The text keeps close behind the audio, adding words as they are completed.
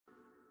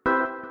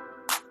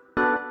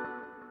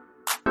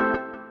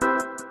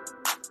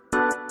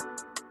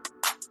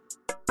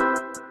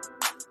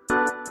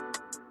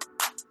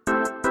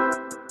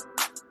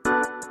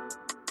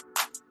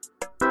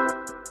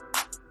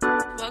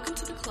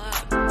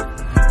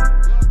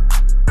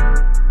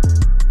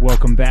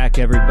back,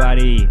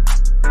 everybody,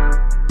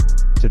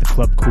 to the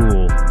Club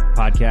Cool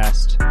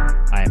podcast.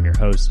 I am your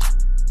host,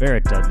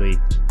 Barrett Dudley,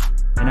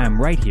 and I'm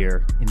right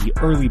here in the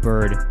Early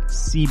Bird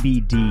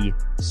CBD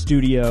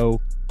studio,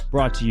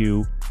 brought to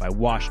you by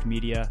Washed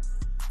Media.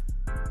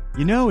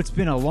 You know, it's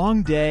been a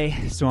long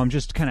day, so I'm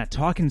just kind of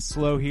talking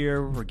slow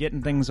here. We're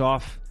getting things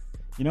off.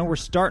 You know, we're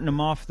starting them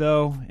off,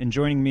 though, and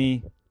joining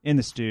me in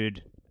the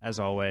studio,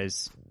 as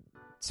always,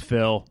 it's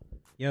Phil.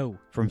 Yo.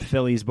 From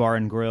Philly's Bar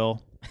and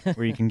Grill,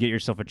 where you can get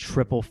yourself a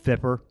triple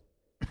fipper.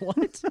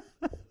 What?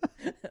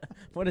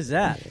 What is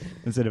that?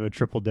 Instead of a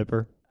triple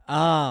dipper.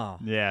 Oh.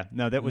 Yeah.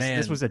 No,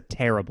 this was a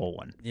terrible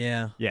one.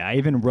 Yeah. Yeah, I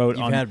even wrote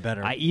You've had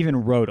better. I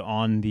even wrote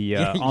on the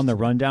on the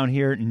rundown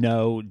here,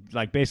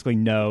 basically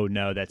no,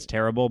 that's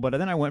terrible, but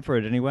then I went for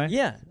it anyway.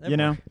 Yeah. You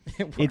know.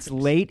 It's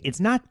late. It's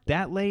not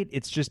that late.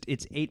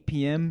 It's 8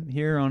 p.m.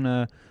 here on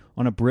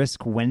a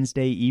brisk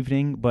Wednesday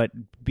evening, but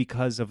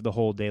because of the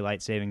whole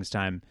daylight savings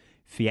time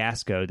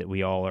fiasco that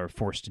we all are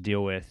forced to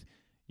deal with,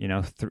 you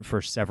know, for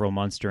several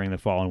months during the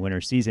fall and winter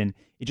season,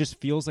 it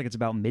just feels like it's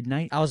about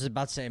midnight. I was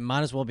about to say, it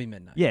might as well be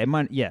midnight.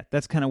 Yeah,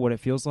 that's kind of what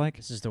it feels like.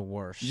 This is the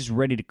worst. You're just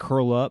ready to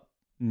curl up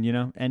and, you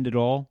know, end it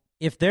all.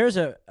 If there's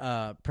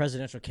a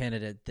presidential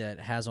candidate that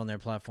has on their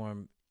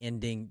platform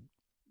ending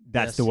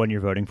That's the one you're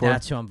voting for?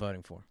 That's who I'm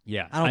voting for.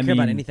 Yeah. I don't care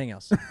about anything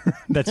else.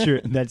 That's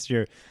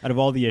your out of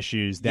all the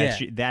issues,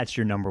 that's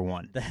your number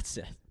one. That's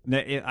it.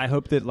 I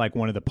hope that like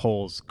one of the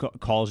polls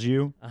calls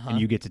you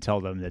and you get to tell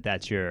them that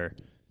that's your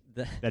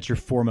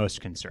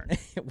foremost concern.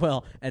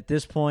 Well, at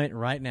this point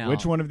right now,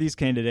 which one of these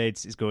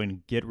candidates is going to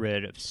get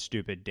rid of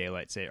stupid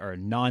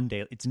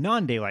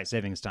non-daylight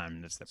savings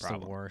time? That's the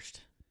problem. It's the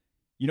worst.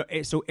 You know,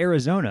 so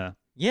Arizona,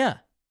 yeah,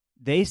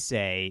 they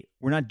say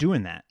we're not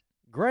doing that.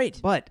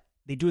 Great. But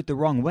they do it the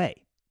wrong way.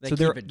 So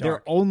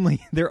they're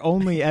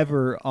only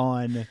ever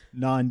on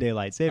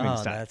non-daylight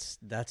savings time.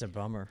 That's a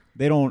bummer.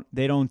 They don't.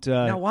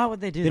 Now, why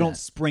would they do that? They don't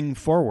spring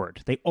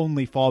forward. They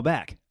only fall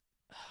back.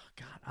 Oh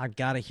God, I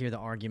gotta hear the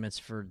arguments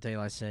for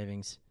daylight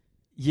savings.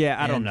 Yeah,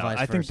 I don't know.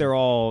 I think they're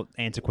all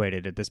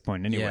antiquated at this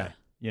point anyway. Yeah.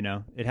 You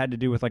know, it had to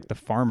do with like the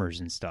farmers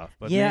and stuff.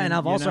 But yeah, and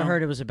I've also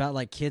heard it was about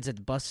like kids at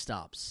the bus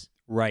stops.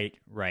 Right.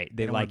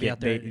 They like it.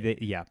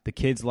 The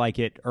kids like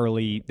it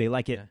early. They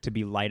like it to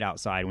be light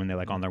outside when they're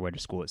like on their way to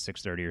school at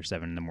 6:30 or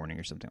 7 in the morning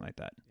or something like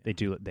that. Yeah. They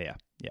do.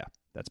 Yeah,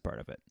 that's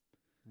part of it.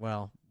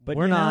 Well, but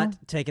we're not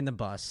taking the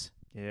bus.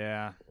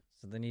 Yeah.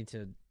 So they need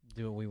to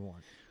do what we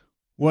want.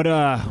 What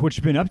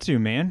you been up to,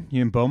 man?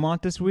 You in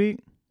Beaumont this week?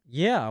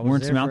 Yeah,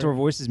 wearing some Outdoor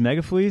Voices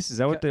Mega Fleece. Is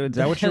that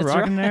what you're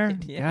rocking there?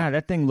 Yeah,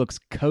 that thing looks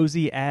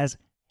cozy as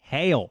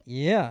hail.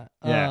 Yeah.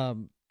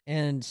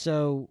 And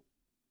so.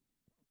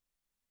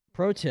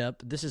 Pro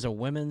tip, this is a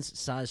women's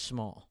size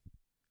small.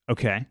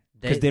 Okay.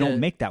 Because they don't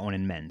make that one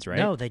in men's, right?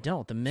 No, they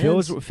don't. The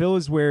men's... Phil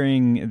is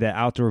wearing the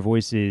Outdoor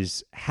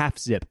Voices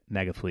half-zip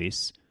Mega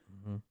Fleece,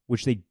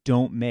 which they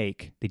don't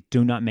make. They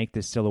do not make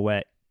this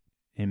silhouette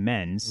in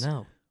men's.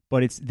 No.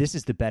 But this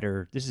is the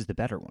better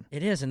one.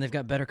 It is, and they've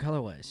got better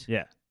colorways.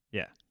 Yeah.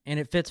 And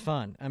it fits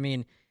fine. I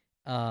mean,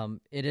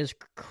 it is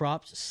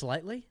cropped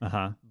slightly,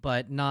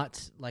 but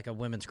not like a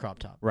women's crop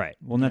top. Right.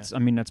 Well, that's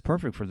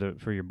perfect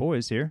for your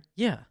boys here.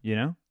 Yeah. You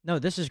know? No,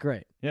 this is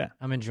great. Yeah.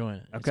 I'm enjoying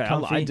it. Okay,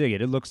 I dig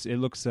it. It looks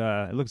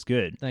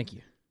good. Thank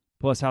you.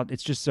 Plus,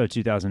 it's just so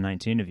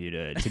 2019 of you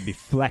to be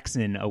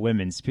flexing a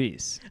women's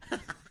piece.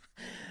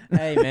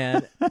 Hey,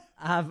 man,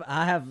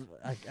 I have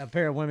a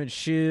pair of women's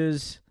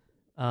shoes.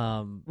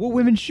 What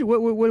women's shoes? What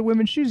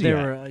women's shoes? They you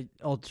were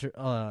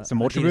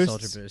some Ultra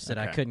Boosts that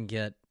I couldn't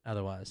get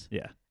otherwise.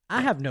 Yeah. I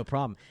have no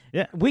problem.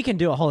 Yeah, we can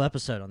do a whole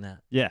episode on that.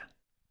 Yeah,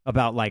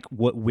 about like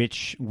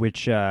which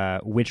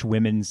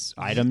women's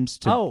items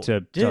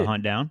to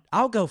hunt down.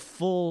 I'll go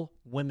full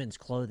women's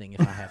clothing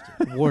if I have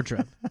to.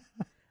 Wardrobe.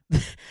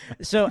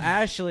 So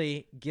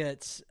Ashley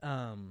gets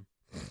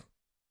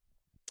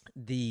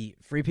the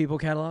Free People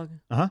catalog.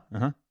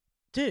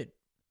 Dude,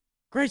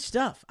 great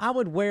stuff. I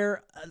would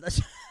wear.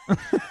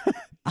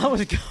 I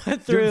was going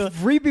through.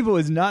 Free People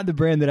is not the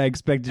brand that I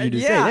expected you to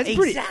say. That's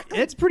exactly.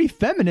 That's pretty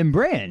feminine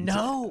brand.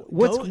 No,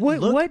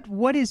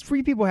 what does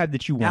Free People have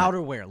that you want?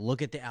 Outerwear.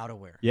 Look at the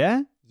outerwear.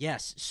 Yeah.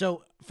 Yes.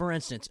 So, for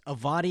instance,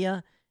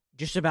 Avadia,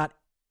 just about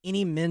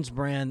any men's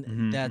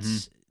brand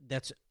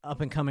that's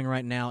up and coming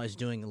right now is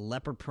doing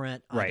leopard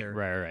print.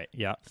 Right.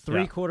 Yeah.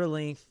 3/4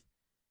 length.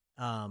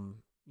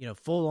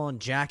 Full on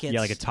jackets.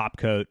 Yeah, like a top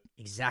coat.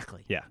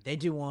 Exactly. Yeah. They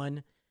do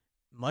one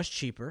much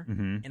cheaper,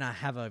 and I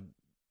have a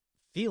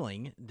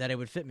feeling that it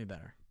would fit me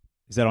better.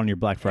 Is that on your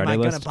Black Friday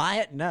list? Am I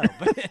going to buy it?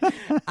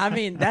 No. But I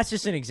mean, that's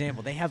just an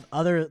example. They have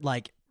other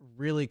like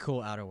really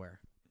cool outerwear.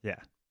 Yeah.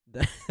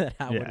 That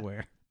I would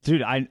wear. Dude,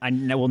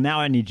 now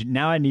I need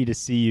to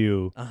see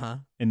you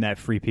in that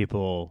Free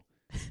People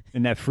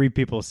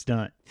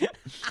stunt.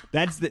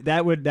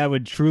 That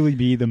would truly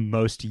be the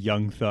most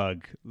Young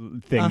Thug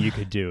thing you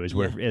could do is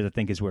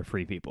wear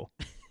Free People.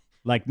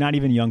 Like not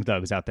even Young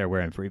Thugs out there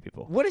wearing Free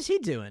People. What is he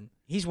doing?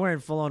 He's wearing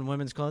full on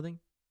women's clothing?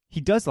 He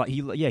does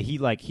he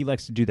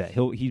likes to do that.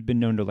 He's been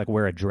known to like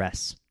wear a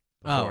dress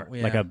before. Oh,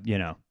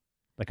 yeah.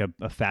 Like like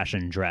a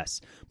fashion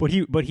dress. But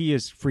he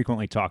has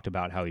frequently talked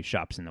about how he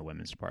shops in the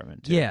women's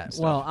department too. Yeah,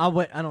 well, I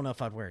don't know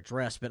if I'd wear a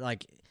dress, but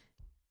like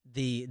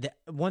the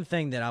one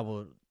thing that I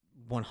will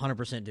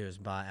 100% do is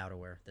buy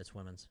outerwear that's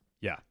women's.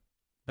 Yeah.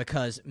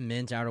 Because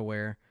men's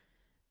outerwear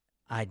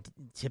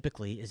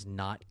typically is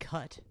not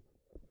cut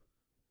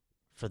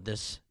for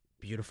this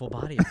beautiful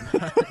body of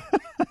mine.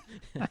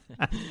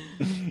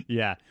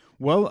 Yeah.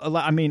 Well,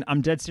 I mean,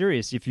 I'm dead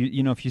serious. If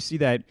you see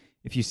that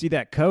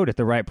coat at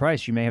the right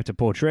price, you may have to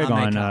pull a trig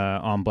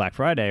on Black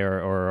Friday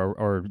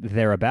or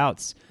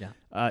thereabouts.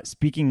 Yeah.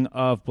 Speaking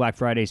of Black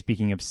Friday,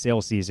 speaking of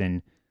sale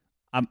season,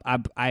 I'm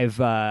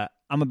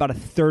about a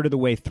third of the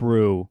way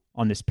through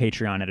on this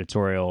Patreon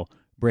editorial,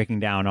 breaking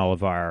down all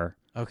of our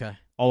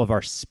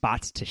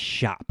spots to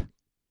shop,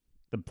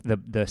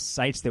 the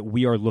sites that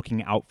we are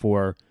looking out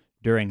for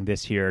during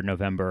this here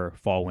November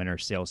fall winter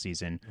sale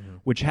season,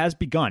 which has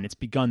begun. It's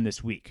begun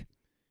this week.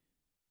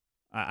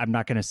 I'm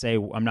not gonna say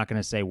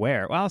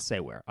where. Well, I'll say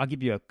where. I'll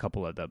give you a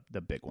couple of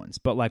the big ones.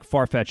 But like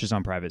Farfetch is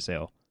on private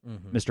sale.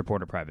 Mr.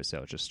 Porter private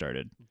sale just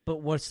started.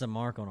 But what's the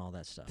mark on all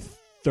that stuff?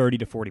 30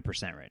 to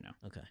 40% right now.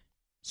 Okay.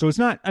 So it's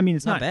not. I mean,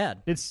 it's not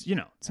bad. It's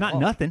it's not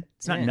nothing.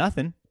 It's not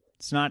nothing.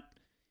 It's not.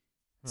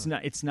 It's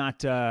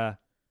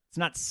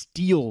not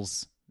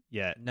steals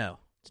yet. No,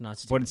 it's not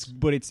steals.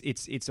 But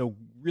it's a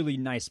really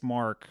nice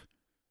mark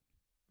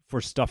for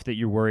stuff that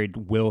you're worried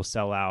will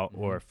sell out,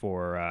 or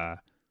for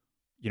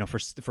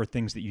for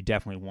things that you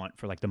definitely want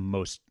for like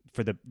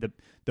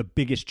the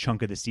biggest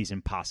chunk of the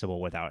season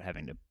possible without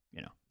having to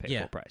pay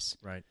full price.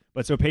 Right.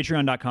 But so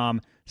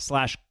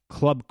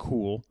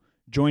patreon.com/clubcool.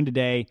 Join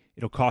today.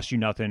 It'll cost you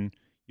nothing.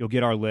 You'll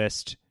get our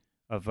list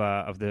of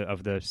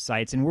the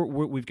sites, and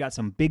we've got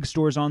some big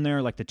stores on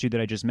there, like the two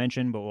that I just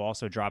mentioned. But we'll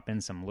also drop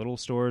in some little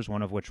stores,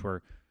 one of which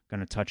we're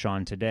going to touch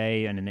on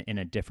today, and in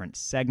a different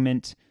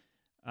segment.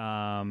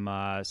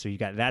 So you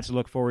got that to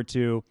look forward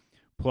to.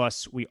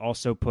 Plus, we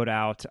also put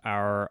out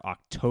our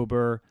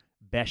October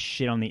best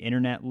shit on the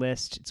internet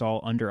list. It's all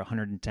under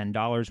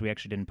 $110. We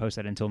actually didn't post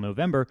that until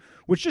November,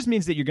 which just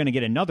means that you're going to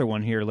get another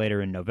one here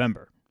later in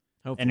November.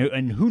 Hopefully.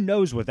 And who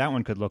knows what that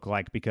one could look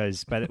like,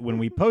 because when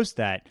we post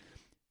that,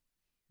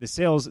 the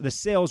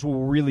sales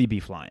will really be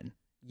flying.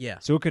 Yeah.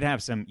 So it could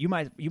have some. You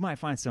might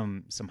find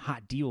some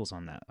hot deals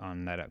on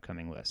that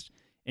upcoming list.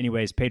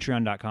 Anyways,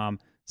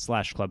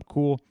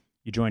 patreon.com/clubcool.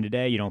 You join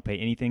today. You don't pay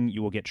anything.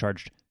 You will get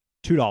charged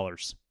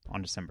 $2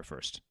 on December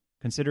 1st.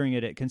 Consider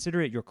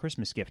it your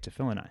Christmas gift to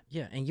Phil and I.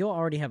 Yeah, and you'll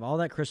already have all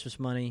that Christmas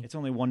money. It's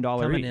only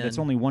 $1 each. That's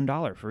only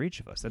 $1 for each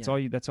of us. That's all.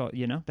 That's all.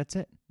 That's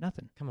it.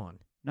 Nothing. Come on.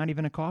 Not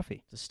even a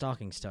coffee. It's a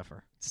stocking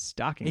stuffer.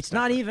 It's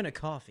not even a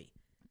coffee.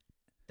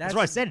 That's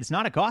what I said. It's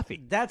not a coffee.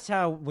 That's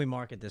how we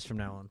market this from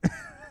now on.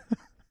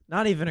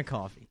 Not even a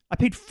coffee. I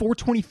paid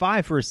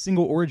 $4.25 for a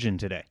single origin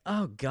today.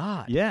 Oh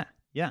God. Yeah.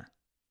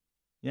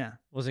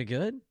 Was it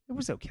good? It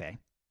was okay.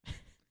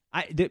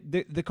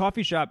 The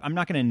coffee shop. I'm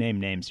not going to name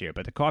names here,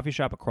 but the coffee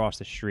shop across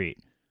the street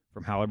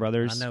from Howler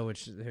Brothers. I know who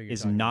you're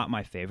is talking not about.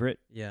 my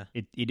favorite. Yeah.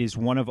 It is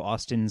one of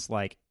Austin's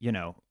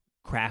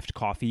craft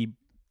coffee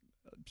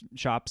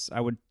shops,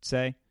 I would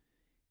say,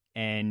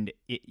 and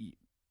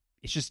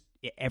it's just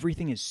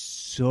everything is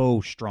so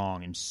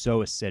strong and so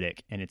acidic,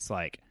 and it's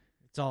like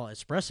it's all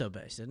espresso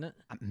based, isn't it?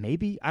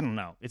 Maybe, I don't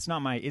know. It's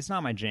not my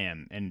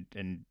jam, and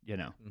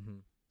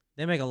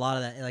They make a lot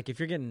of that. Like if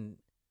you're getting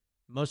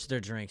most of their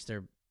drinks,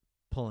 they're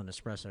pulling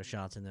espresso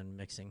shots and then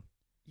mixing.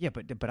 Yeah,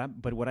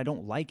 but what I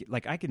don't like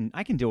I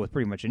can deal with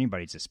pretty much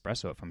anybody's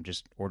espresso if I'm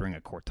just ordering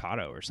a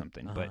cortado or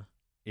something. But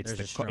it's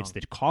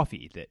the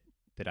coffee that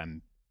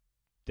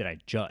I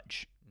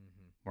judge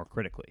more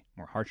critically,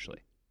 more harshly.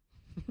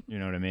 You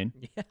know what I mean?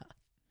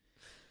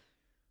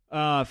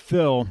 Yeah.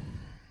 Phil.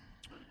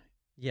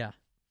 Yeah.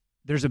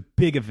 There's a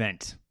big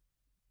event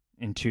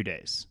in 2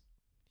 days.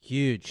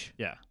 Huge.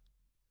 Yeah.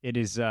 It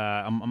is.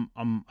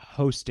 I'm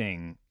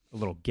hosting a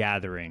little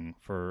gathering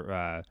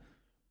for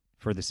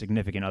the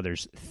significant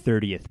other's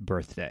 30th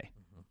birthday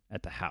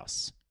at the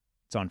house.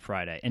 It's on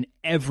Friday, and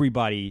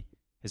everybody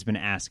has been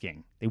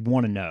asking. They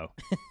want to know,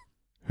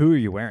 who are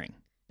you wearing?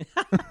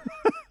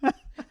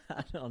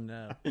 I don't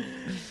know.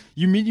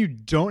 You mean you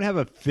don't have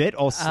a fit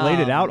all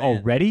slated out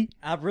already?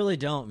 I really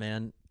don't,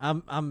 man.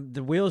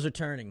 The wheels are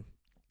turning.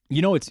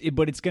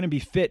 But it's going to be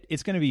fit.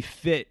 It's going to be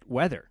fit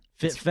weather.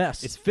 Fit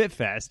fest. It's fit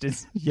fest.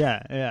 It's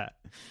yeah.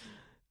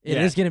 It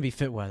is going to be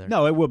fit weather.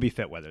 No, it will be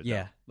fit weather. Though.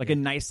 Yeah. A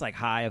nice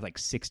high of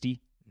 60.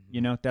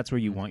 That's where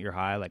you want your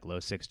high, low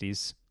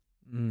 60s.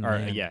 And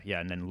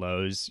then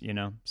lows,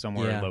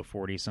 somewhere low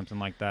 40s, something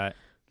like that.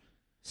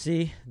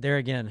 See, there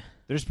again.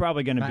 There's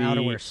probably going to be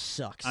outerwear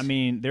sucks. I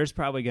mean, there's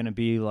probably going to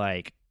be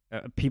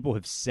people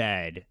have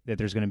said that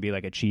there's going to be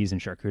a cheese and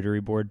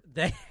charcuterie board.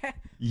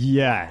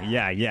 Yeah.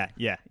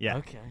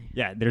 Okay.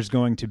 Yeah, there's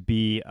going to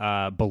be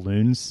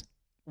balloons.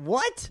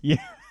 What? Yeah,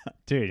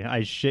 dude,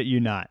 I shit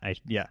you not.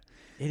 It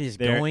is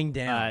going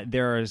down.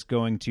 There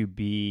can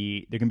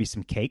be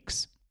some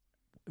cakes.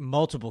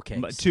 Multiple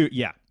cakes.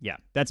 Yeah.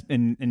 That's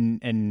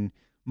and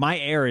my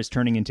air is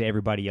turning into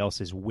everybody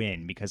else's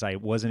win because I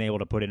wasn't able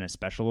to put in a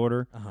special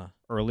order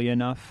early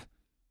enough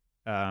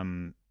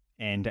and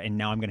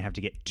now I'm going to have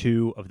to get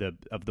 2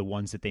 of the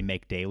ones that they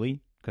make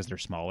daily because they're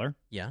smaller.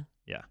 Yeah.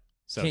 Yeah.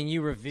 So can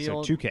you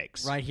reveal 2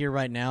 cakes right here,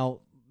 right now?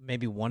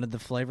 Maybe one of the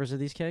flavors of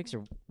these cakes,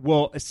 or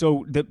well,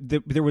 so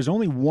there was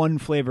only one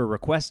flavor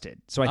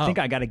requested, so I think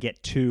Oh. I got to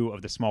get 2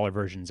 of the smaller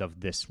versions of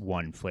this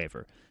one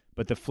flavor.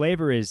 But the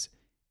flavor is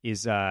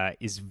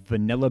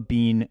vanilla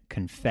bean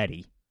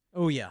confetti,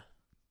 oh yeah,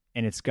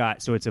 and it's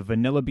a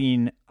vanilla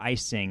bean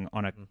icing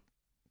on a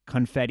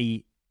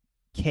confetti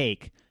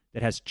cake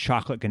that has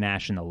chocolate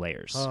ganache in the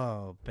layers.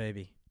 oh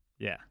baby,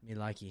 Yeah, me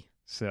likey.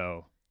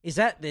 so Is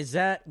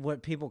that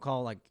what people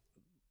call like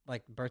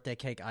birthday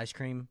cake ice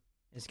cream?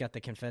 It's got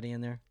the confetti in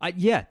there,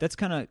 that's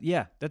kind of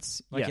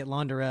that's like at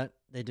Laundrette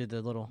they do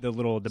the the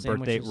birthday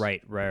sandwiches.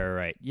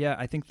 right. Yeah,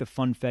 I think the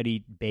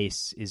funfetti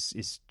base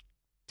is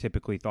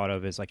typically thought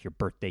of as like your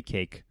birthday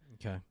cake.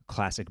 Okay.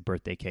 Classic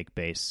birthday cake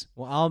base.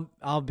 Well,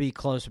 I'll be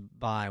close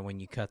by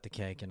when you cut the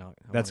cake, and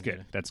That's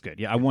good. That's good.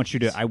 Yeah, I want you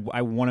to.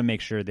 I want to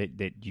make sure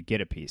that you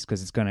get a piece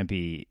because it's gonna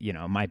be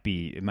it might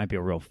be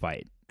a real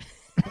fight.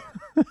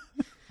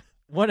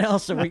 What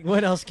else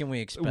can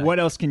we expect? What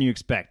else can you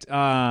expect?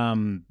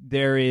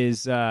 There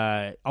is.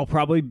 I'll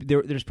probably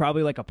there's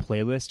probably like a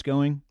playlist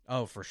going,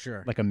 Oh, for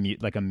sure. like a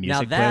music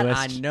Now that playlist.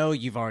 I know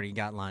you've already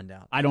got lined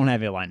out. I don't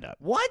have it lined up.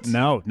 What?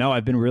 No.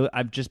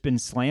 I've just been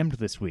slammed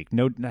this week.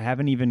 No, I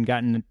haven't even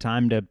gotten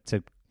time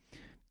to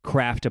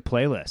craft a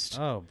playlist.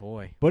 Oh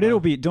boy. But it'll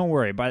be. Don't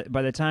worry. By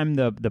the time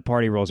the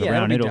party rolls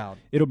around,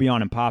 it'll be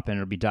on and popping.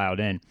 It'll be dialed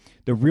in.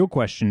 The real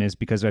question is,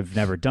 because I've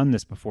never done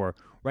this before.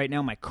 Right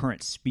now, my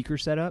current speaker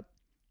setup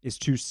is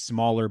 2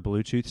 smaller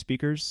Bluetooth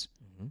speakers.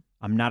 Mm-hmm.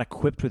 I'm not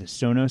equipped with a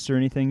Sonos or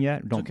anything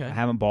yet. I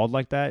haven't balled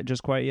like that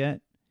just quite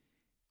yet.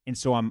 And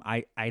so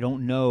I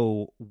don't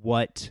know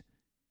what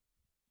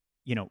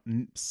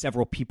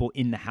several people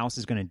in the house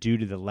is going to do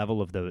to the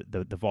level of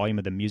the volume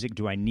of the music.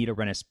 Do I need to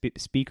rent a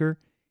speaker?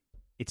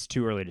 It's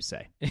too early to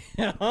say.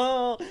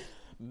 Oh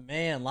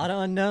man, a lot of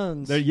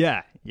unknowns.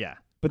 Yeah.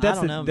 But that's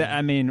I don't know, man.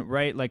 I mean,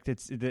 right? Like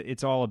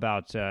it's all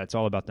about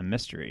the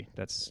mystery.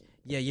 That's.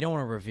 Yeah, you don't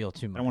want to reveal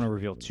too much. I don't want to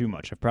reveal too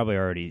much. I've probably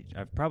already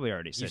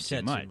said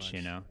too much.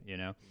 You know.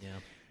 Yeah.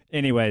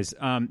 Anyways,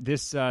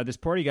 this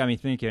party got me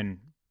thinking.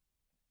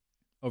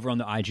 Over on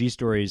the IG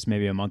stories,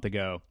 maybe a month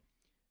ago,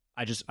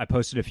 I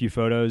posted a few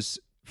photos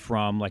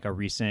from like a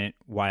recent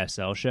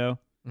YSL show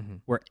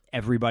where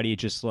everybody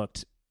just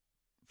looked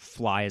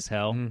fly as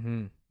hell.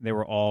 Mm-hmm. They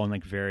were all in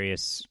like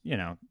various,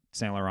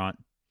 Saint Laurent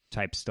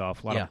type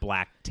stuff. A lot of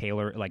black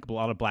like a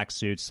lot of black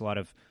suits, a lot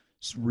of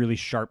really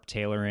sharp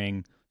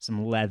tailoring,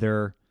 some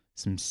leather,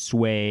 some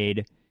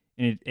suede,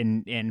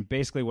 and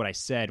basically what I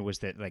said was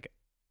that like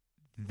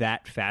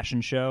that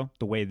fashion show,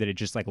 the way that it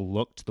just like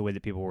looked, the way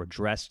that people were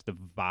dressed, the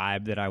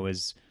vibe that I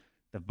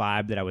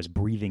was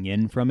breathing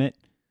in from it,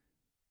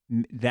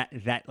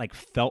 that like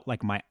felt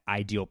like my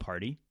ideal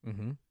party.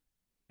 Mm-hmm.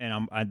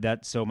 And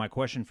so my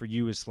question for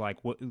you is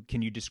like, what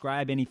can you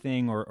describe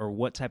anything or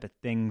what type of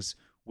things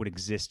would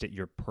exist at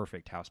your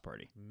perfect house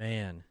party?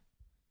 Man,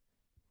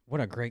 what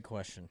a great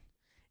question.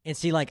 And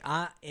see, like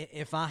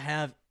if I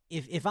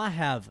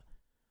have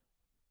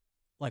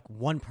like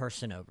one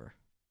person over,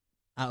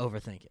 I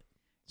overthink it.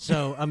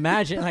 So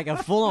imagine like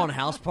a full-on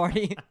house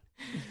party.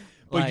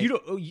 But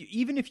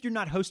even if you're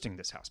not hosting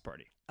this house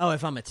party. Oh,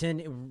 if I'm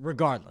attending,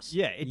 regardless.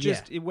 Yeah,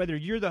 whether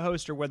you're the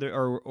host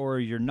or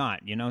you're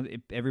not,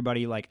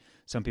 everybody, like,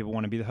 some people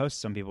want to be the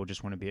host, some people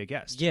just want to be a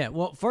guest. Yeah,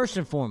 well, first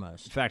and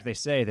foremost. In fact, they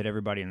say that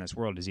everybody in this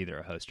world is either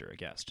a host or a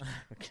guest.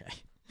 Okay.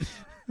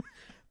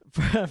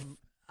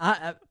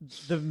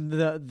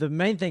 The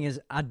main thing is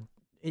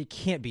it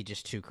can't be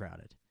just too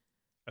crowded.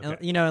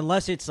 Okay.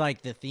 Unless it's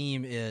like the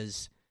theme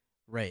is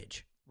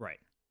rage. Right.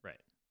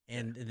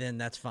 And then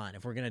that's fine.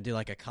 If we're going to do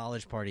like a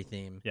college party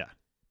theme,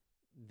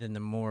 then the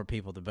more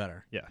people, the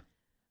better. Yeah.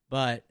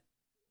 But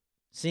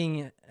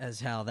seeing as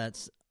how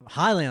that's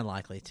highly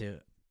unlikely to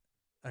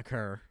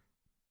occur,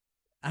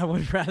 I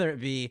would rather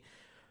it be.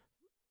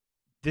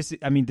 This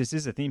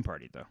is a theme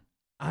party, though.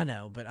 I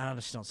know, but I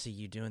just don't see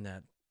you doing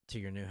that to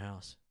your new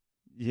house.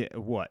 Yeah,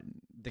 what?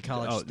 The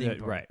college theme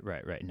party.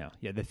 Right. No.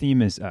 Yeah, the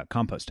theme is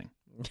composting.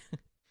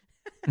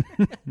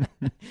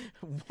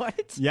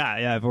 What?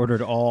 Yeah. I've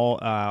ordered all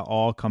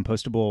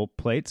compostable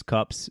plates,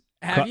 cups,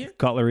 Have you?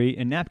 Cutlery,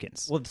 and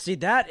napkins. Well, see,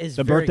 that is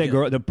the very birthday good.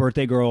 girl. The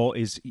birthday girl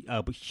is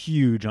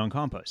huge on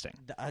composting.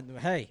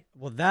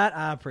 That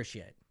I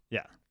appreciate.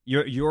 Yeah,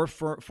 your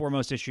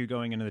foremost issue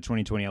going into the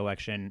 2020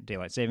 election,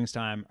 daylight savings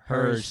time.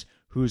 Hers.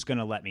 Who's going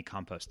to let me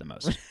compost the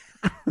most?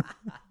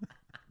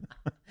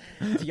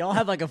 Do y'all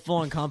have like a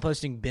full-on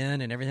composting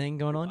bin and everything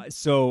going on?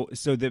 So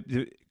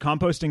the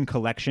composting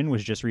collection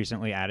was just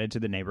recently added to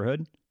the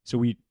neighborhood.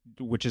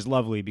 Which is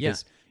lovely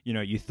because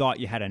you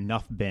thought you had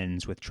enough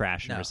bins with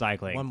trash and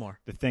recycling. One more.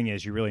 The thing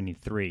is, you really need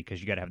 3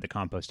 because you got to have the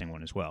composting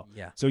one as well.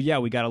 Yeah. So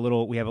we've got a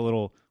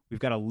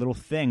little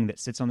thing that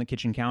sits on the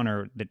kitchen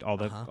counter that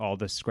all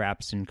the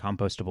scraps and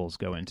compostables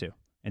go into,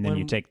 and then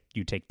you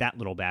take that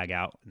little bag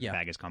out. The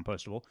bag is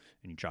compostable,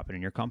 and you drop it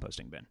in your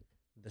composting bin.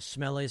 The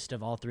smelliest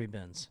of all 3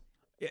 bins.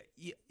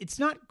 It's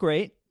not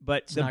great.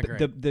 But not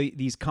great.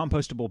 these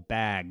compostable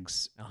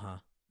bags Uh-huh.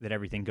 that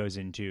everything goes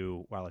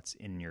into while it's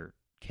in your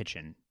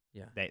kitchen,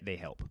 Yeah. they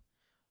help.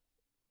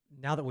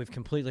 Now that we've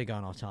completely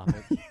gone off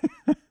topic,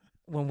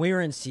 when we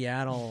were in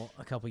Seattle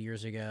a couple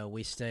years ago,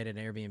 we stayed at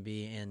an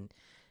Airbnb, and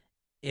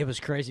it was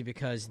crazy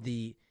because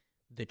the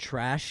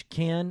trash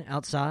can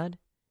outside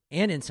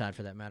and inside,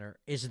 for that matter,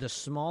 is the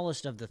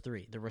smallest of the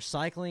three. The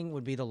recycling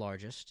would be the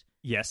largest,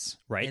 Yes,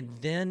 right. and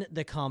then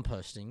the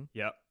composting,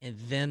 Yep. and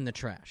then the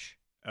trash.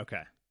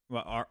 Okay.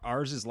 Well,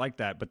 ours is like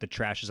that, but the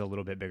trash is a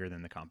little bit bigger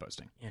than the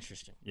composting.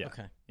 Interesting. Yeah.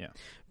 Okay. Yeah.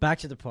 Back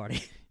to the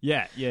party.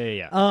 Yeah.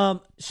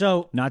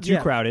 So Not too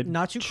crowded.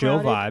 Not too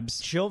chill crowded.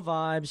 vibes. Chill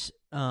vibes.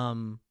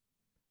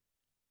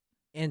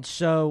 And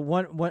so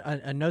what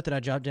a note that I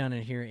jotted down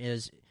in here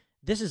is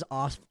this is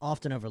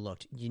often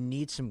overlooked. You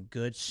need some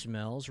good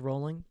smells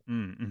rolling.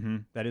 Mm-hmm.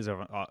 That is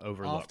overlooked.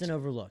 Often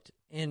overlooked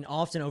and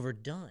often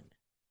overdone.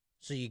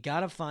 So you got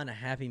to find a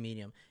happy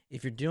medium.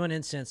 If you're doing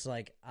incense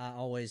like I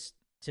always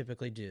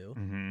typically do,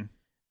 Mm-hmm.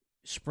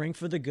 spring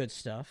for the good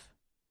stuff.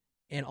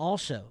 And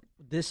also,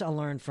 this I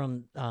learned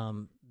from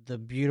the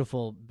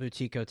beautiful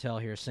boutique hotel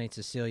here, St.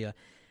 Cecilia.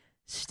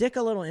 Stick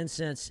a little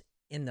incense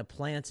in the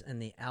plants in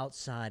the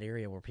outside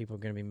area where people are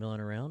going to be milling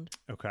around.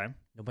 Okay.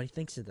 Nobody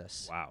thinks of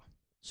this. Wow.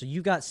 So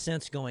you got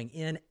scents going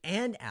in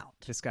and out.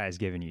 This guy is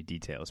giving you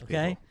details.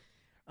 Okay.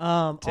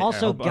 People.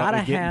 Also, gotta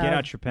have get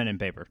out your pen and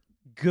paper.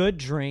 good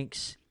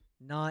drinks.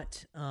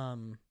 Not, at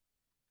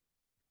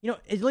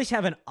least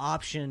have an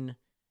option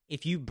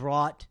if you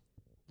brought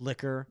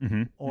liquor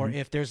Mm-hmm. or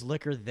if there's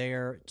liquor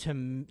there to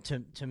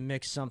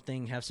mix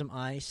something. Have some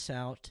ice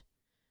out.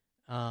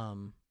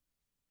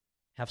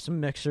 Have some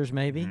mixers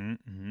maybe.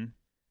 Mm-hmm.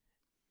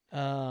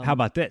 How How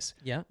about this?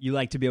 Yeah. You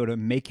like to be able to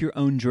make your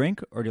own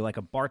drink, or do you like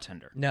a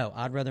bartender? No,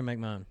 I'd rather make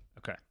my own.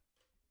 Okay.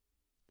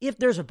 If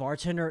there's a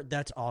bartender,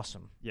 that's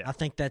awesome. Yeah. I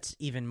think that's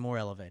even more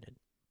elevated.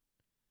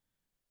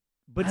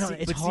 But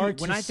it's hard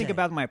when to I think say.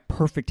 about my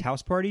perfect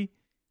house party,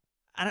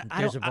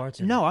 There's a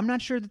bartender. No, I'm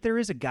not sure that there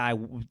is a guy,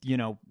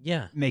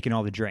 Yeah, making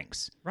all the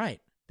drinks. right.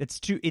 That's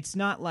too. It's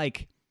not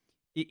like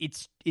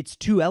it's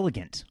too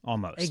elegant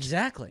almost.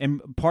 Exactly.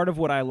 And part of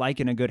what I like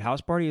in a good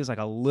house party is like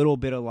a little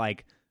bit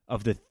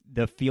of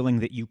the feeling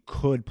that you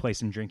could play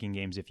some drinking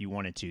games if you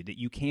wanted to. That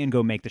you can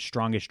go make the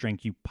strongest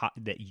drink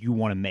that you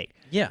want to make.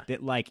 Yeah.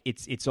 That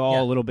it's all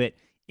Yeah. a little bit.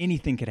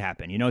 Anything could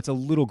happen. It's a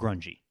little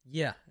grungy.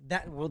 Yeah,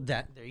 there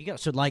you go.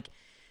 So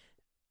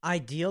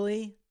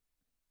ideally,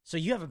 so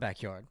you have a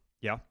backyard.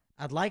 Yeah.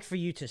 I'd like for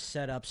you to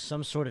set up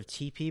some sort of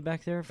teepee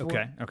back there.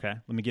 Okay.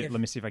 Let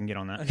me see if I can get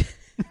on that. Okay.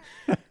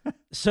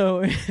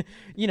 So,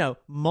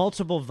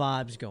 multiple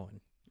vibes going.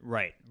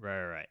 Right.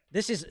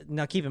 This is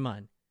now. Keep in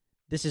mind,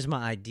 this is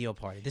my ideal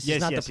party. This Yes,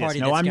 is not yes, the party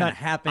yes. No, that's I'm going not- to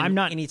happen I'm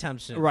not- anytime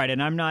soon. Right,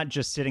 and I'm not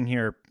just sitting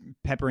here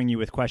peppering you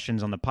with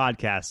questions on the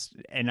podcast,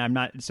 and I'm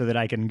not so that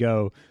I can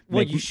go.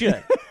 Well, you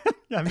should.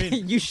 I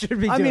mean, You should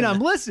be. I'm doing that.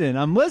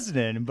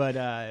 listening, but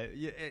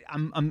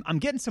I'm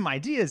getting some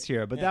ideas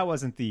here. But that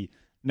wasn't the.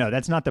 No,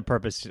 that's not the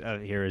purpose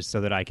here. Is so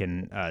that I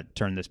can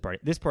turn this party.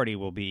 This party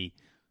will be.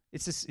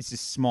 It's a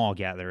small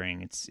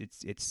gathering.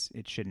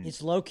 It shouldn't.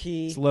 It's low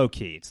key. It's low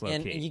key. It's low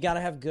and key. you got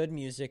to have good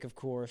music, of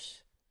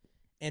course.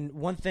 And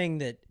one thing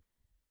that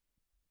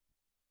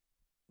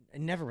it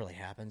never really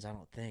happens, I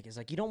don't think, is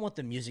you don't want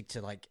the music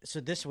to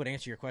So this would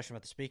answer your question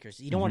about the speakers.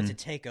 You don't want it to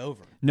take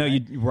over. No,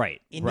 right?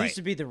 right. It needs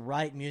to be the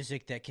right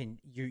music that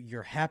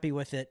you're happy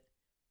with it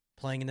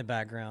playing in the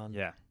background.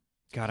 Yeah.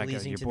 God,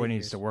 pleasing your to boy the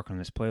needs ears. to work on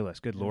this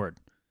playlist. Good Yeah. Lord.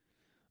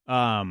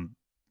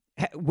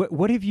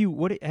 What have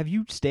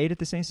you stayed at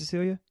the St.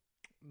 Cecilia?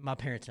 My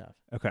parents have,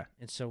 Okay.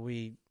 and so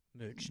we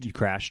mooched. You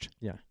crashed.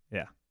 Yeah.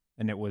 Yeah.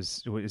 And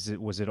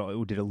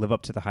did it live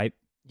up to the hype?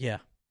 Yeah.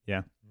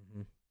 Yeah.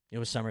 hmm It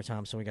was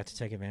summertime, so we got to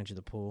take advantage of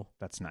the pool.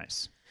 That's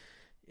nice.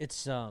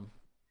 It's a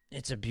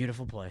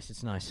beautiful place.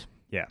 It's nice.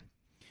 Yeah.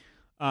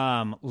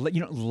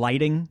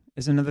 Lighting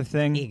is another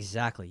thing.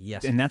 Exactly.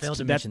 Yes. And Failed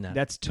to mention that.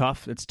 that's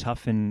tough. It's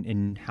tough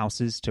in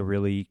houses to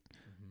really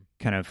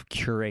kind of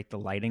curate the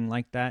lighting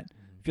like that.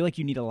 I feel like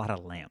you need a lot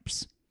of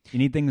lamps. You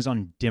need things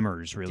on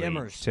dimmers, really,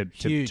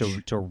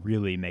 Huge. to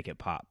really make it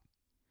pop.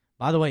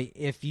 By the way,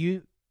 if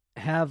you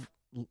have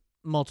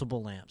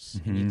multiple lamps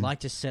and you'd Mhm.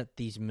 like to set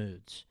these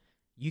moods,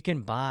 you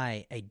can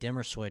buy a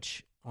dimmer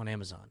switch on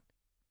Amazon.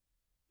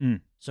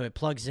 Mm. So it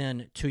plugs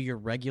in to your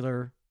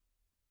regularly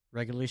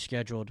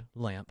scheduled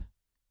lamp,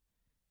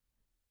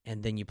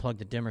 and then you plug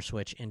the dimmer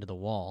switch into the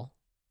wall,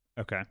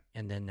 Okay.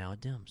 and then now it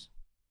dims.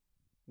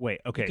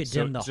 Wait. Okay. You could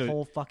so, dim the so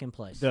whole fucking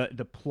place.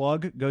 the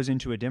plug goes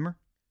into a dimmer.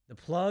 The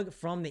plug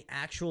from the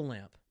actual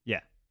lamp Yeah.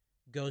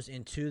 goes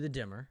into the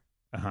dimmer.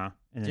 And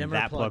then Dimmer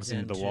that plugs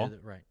into the wall.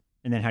 right.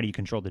 And then how do you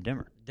control the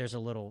dimmer? There's a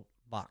little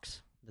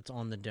box that's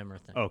on the dimmer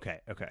thing.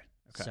 Okay.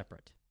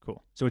 Separate.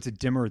 Cool. So it's a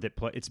dimmer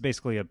it's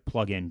basically a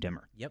plug-in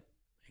dimmer. Yep.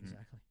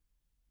 Exactly.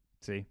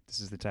 See, this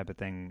is the type of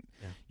thing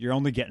Yeah. you're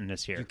only getting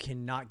this here. You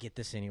cannot get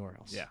this anywhere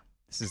else. Yeah.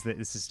 This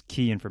is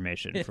key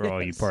information for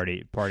all you Yes.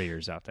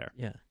 partiers out there.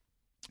 Yeah.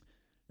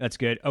 That's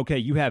good. Okay,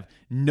 you have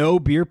no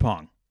beer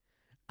pong.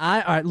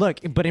 All right, look,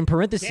 but in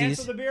parentheses,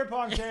 Cancel the beer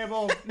pong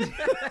table.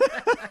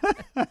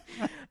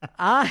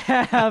 I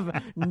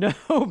have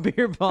no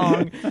beer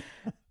pong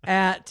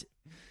at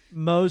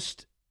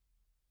most.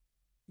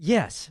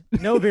 Yes,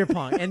 no beer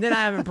pong, and then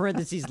I have in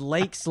parentheses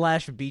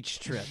lake/beach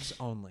trips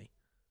only.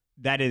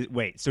 That is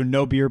so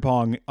no beer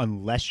pong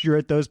unless you're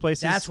at those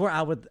places. That's where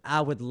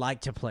I would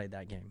like to play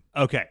that game.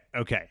 Okay.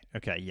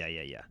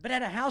 Yeah. But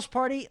at a house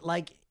party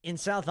like in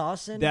South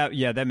Austin,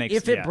 That makes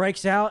if it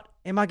breaks out,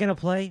 am I going to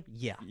play?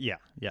 Yeah. Yeah.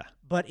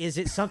 But is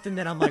it something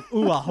that I'm like,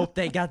 ooh, I hope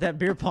they got that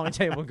beer pong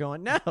table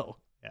going? No.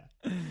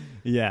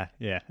 Yeah.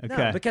 Okay.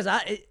 No, because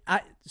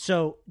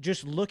so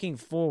just looking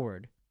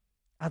forward,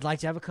 I'd like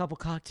to have a couple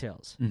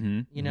cocktails,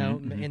 and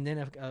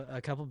then a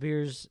couple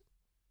beers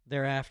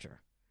thereafter.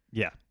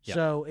 Yeah.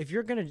 So if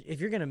you're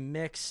gonna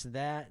mix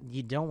that,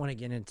 you don't want to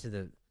get into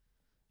the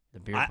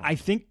beer pong. I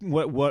think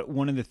what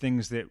one of the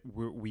things that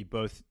we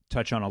both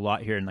touch on a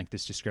lot here in like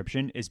this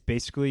description is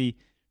basically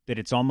that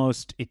it's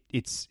almost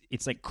it's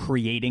like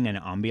creating an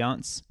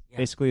ambiance. Yeah.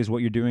 Basically, is what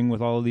you're doing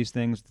with all of these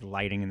things: the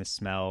lighting and the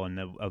smell and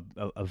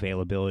the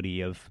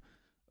availability of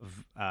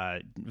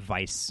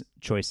vice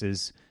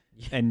choices,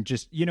 and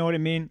just you know what I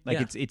mean.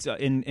 Like it's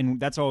and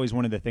that's always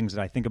one of the things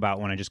that I think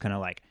about when I just kind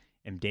of like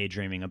am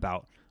daydreaming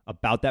about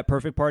that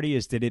perfect party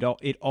is that it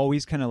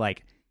always kind of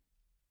like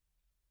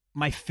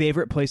my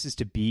favorite places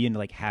to be and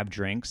like have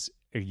drinks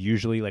are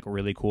usually like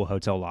really cool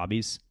hotel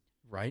lobbies,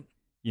 right?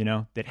 You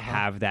know, that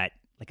have that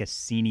like a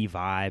sceney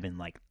vibe and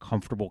like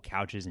comfortable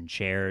couches and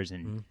chairs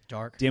and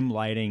dark dim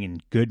lighting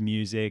and good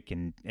music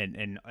and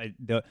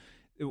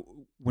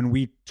when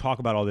we talk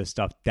about all this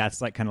stuff,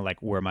 that's like kind of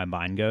like where my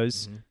mind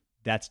goes.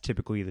 That's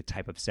typically the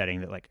type of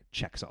setting that like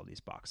checks all these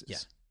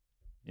boxes.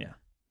 Yeah.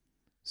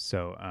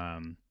 So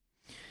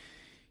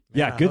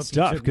good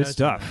stuff. Good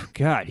stuff.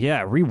 God,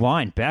 yeah.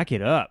 Rewind. Back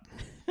it up.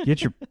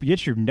 Get your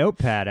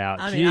notepad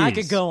out. I mean, I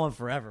could go on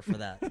forever for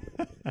that.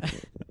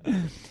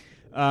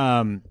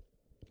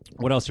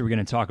 What else are we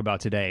going to talk about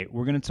today?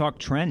 We're going to talk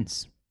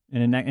trends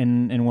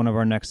in one of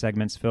our next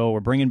segments. Phil, we're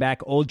bringing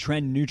back old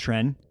trend, new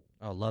trend.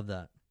 Oh, love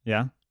that.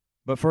 Yeah,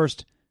 but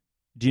first,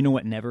 do you know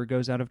what never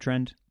goes out of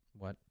trend?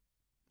 What?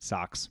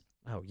 Socks.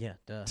 Oh yeah,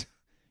 duh.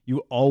 You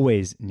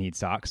always need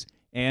socks,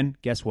 and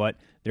guess what?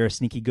 They're a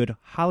sneaky good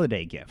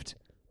holiday gift.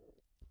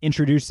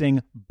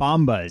 Introducing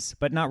Bombas,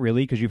 but not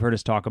really because you've heard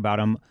us talk about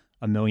them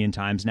a million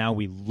times now.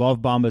 We love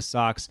Bombas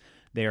socks.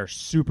 They are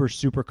super,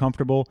 super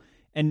comfortable.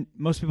 And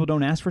most people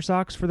don't ask for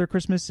socks for their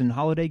Christmas and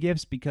holiday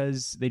gifts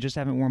because they just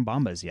haven't worn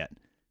Bombas yet.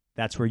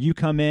 That's where you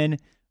come in.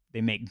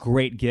 They make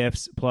great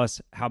gifts.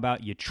 Plus, how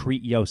about you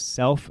treat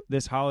yourself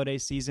this holiday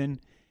season?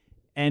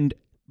 And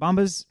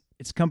Bombas,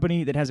 it's a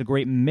company that has a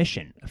great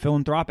mission, a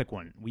philanthropic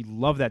one. We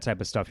love that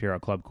type of stuff here at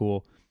Club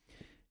Cool.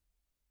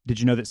 Did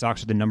you know that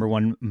socks are the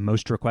 #1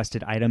 most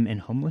requested item in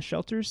homeless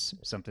shelters?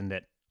 Something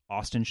that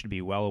Austin should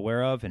be well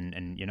aware of.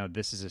 And you know,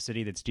 this is a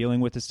city that's dealing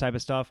with this type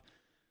of stuff.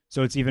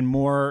 So it's even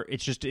more,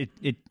 it's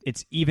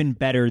even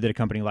better that a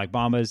company like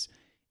Bombas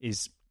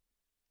is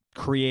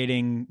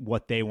creating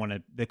what they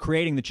want to,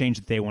 creating the change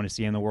that they want to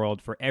see in the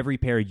world. For every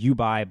pair you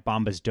buy,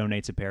 Bombas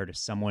donates a pair to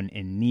someone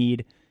in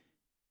need.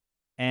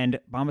 And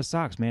Bombas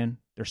socks, man,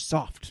 they're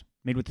soft,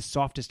 made with the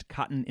softest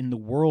cotton in the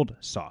world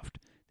soft.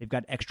 They've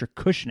got extra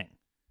cushioning.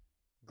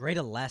 Great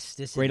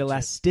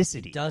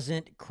elasticity. It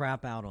doesn't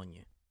crap out on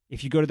you.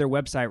 If you go to their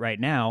website right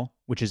now,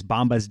 which is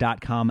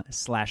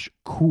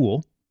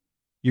bombas.com/cool,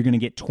 you're going to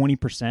get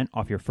 20%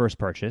 off your first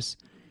purchase.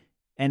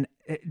 And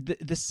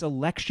the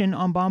selection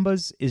on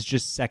Bombas is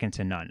just second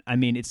to none. I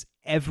mean, it's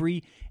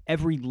every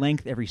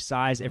length, every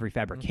size, every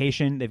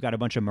fabrication. They've got a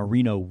bunch of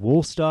merino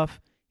wool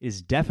stuff. It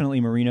is definitely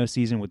merino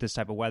season with this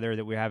type of weather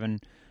that we're having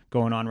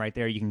going on right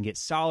there. You can get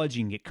solids,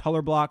 you can get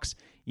color blocks,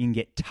 you can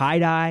get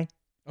tie-dye.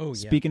 Oh,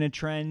 Speaking of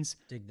trends,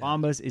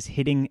 Bombas is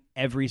hitting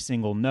every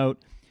single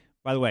note.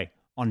 By the way,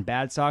 on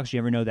bad socks, you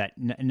ever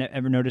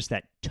notice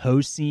that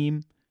toe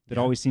seam that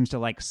always seems to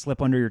like slip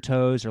under your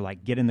toes or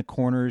like get in the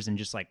corners and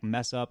just like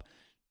mess up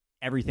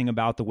everything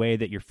about the way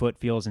that your foot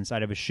feels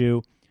inside of a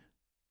shoe?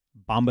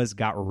 Bombas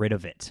got rid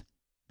of it.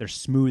 They're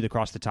smooth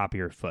across the top of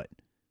your foot.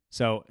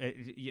 So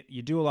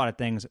you do a lot of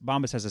things.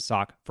 Bombas has a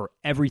sock for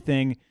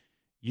everything.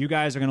 You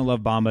guys are going to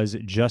love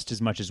Bombas just as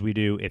much as we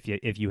do.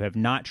 If you have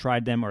not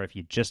tried them or if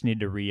you just need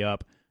to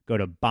re-up, go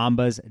to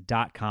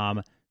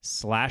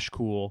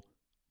bombas.com/cool.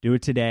 Do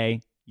it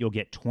today. You'll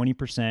get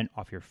 20%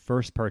 off your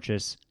first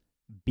purchase.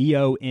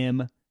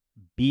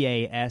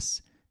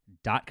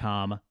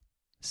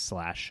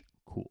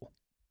 bombas.com/cool.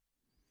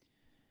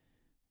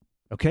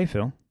 Okay,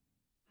 Phil.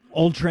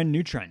 Old trend,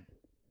 new trend.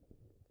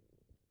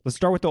 Let's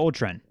start with the old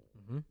trend.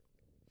 Mm-hmm.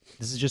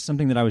 This is just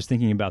something that I was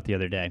thinking about the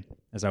other day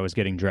as I was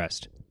getting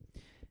dressed.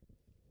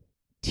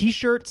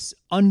 T-shirts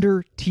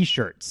under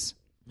T-shirts.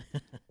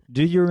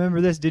 Do you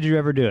remember this? Did you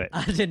ever do it?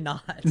 I did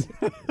not.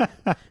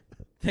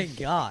 Thank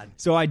God.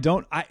 So I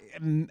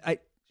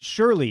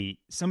surely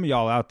some of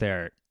y'all out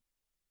there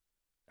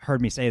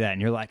heard me say that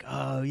and you're like,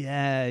 oh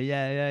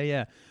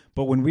yeah.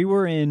 But when we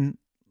were in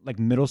like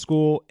middle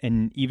school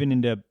and even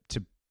into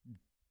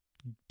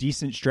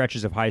decent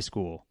stretches of high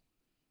school,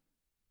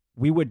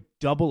 we would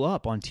double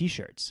up on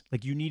T-shirts.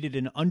 Like you needed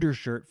an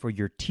undershirt for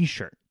your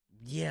T-shirt.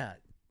 Yeah,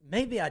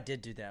 maybe I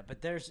did do that,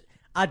 but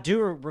I do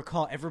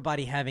recall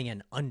everybody having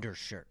an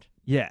undershirt.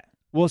 Yeah.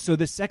 Well, so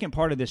the second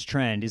part of this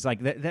trend is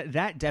like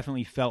that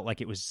definitely felt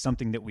like it was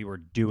something that we were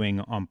doing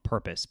on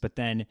purpose. But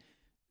then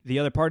the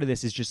other part of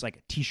this is just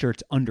like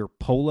T-shirts under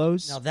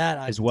polos. Now that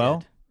I as well.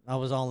 did. I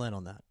was all in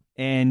on that.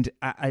 And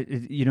I,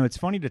 it's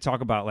funny to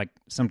talk about like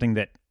something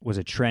that was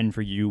a trend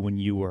for you when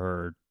you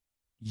were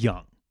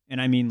young, and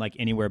I mean like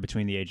anywhere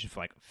between the age of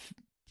like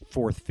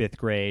 4th, 5th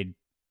grade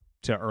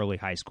to early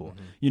high school.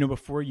 Mm-hmm.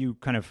 Before you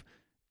kind of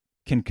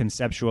can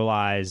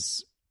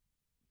conceptualize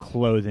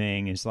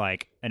clothing as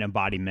like an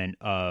embodiment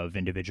of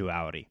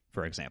individuality,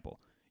 for example.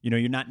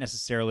 You're not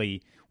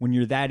necessarily, when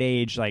you're that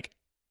age, like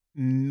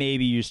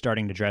maybe you're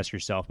starting to dress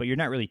yourself, but you're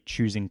not really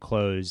choosing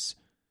clothes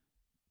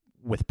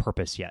with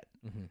purpose yet.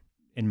 Mm-hmm.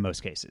 In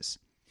most cases.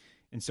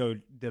 And so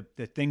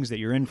the things that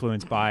you're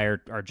influenced by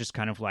are just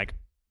kind of like,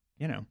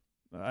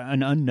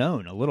 an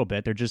unknown a little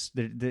bit. They're just,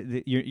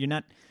 you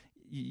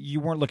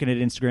weren't looking at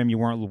Instagram. You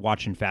weren't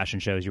watching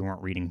fashion shows. You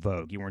weren't reading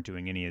Vogue. You weren't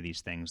doing any of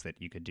these things that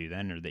you could do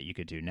then or that you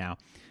could do now.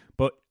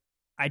 But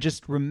I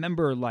just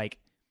remember like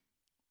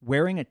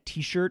wearing a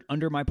T-shirt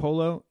under my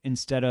polo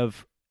instead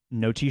of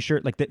no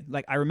T-shirt.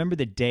 Like I remember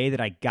the day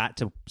that I got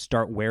to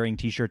start wearing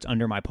T-shirts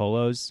under my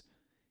polos.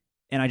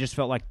 And I just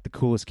felt like the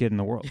coolest kid in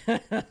the world.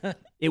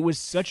 It was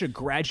such a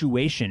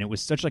graduation. It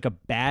was such like a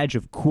badge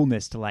of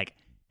coolness to like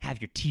have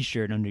your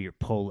T-shirt under your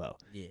polo.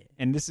 Yeah.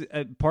 And this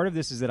part of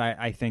this is that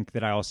I think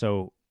that I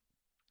also,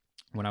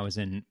 when I was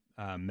in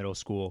middle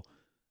school,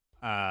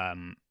 I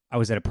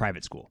was at a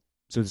private school.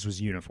 So this was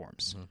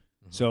uniforms. Mm-hmm.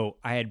 Mm-hmm. So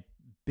I had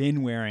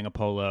been wearing a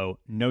polo,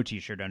 no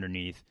T-shirt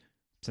underneath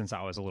since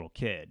I was a little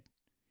kid.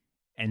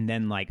 And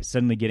then like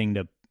suddenly getting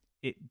to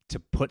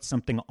put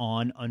something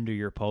on under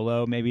your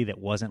polo maybe that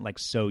wasn't like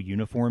so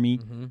uniformy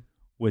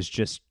was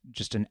just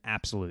an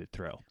absolute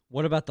thrill.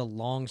 What about the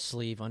long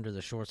sleeve under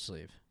the short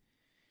sleeve?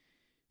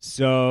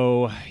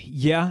 So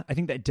yeah, I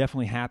think that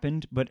definitely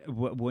happened. But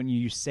when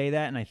you say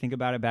that and I think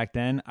about it back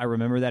then, I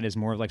remember that as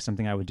more of like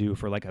something I would do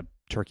for like a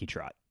turkey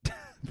trot,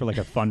 for like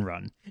a fun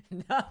run.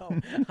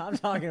 No, I'm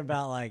talking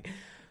about like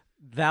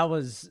that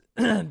was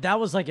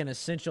like an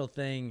essential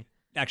thing.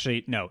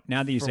 Actually, no.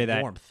 Now that you say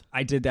that, warmth.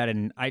 I did that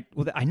I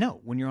know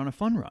when you're on a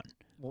fun run.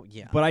 Well,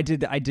 yeah. But I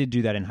did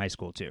do that in high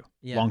school too.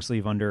 Yeah. Long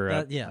sleeve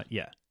under. Yeah.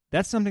 Yeah.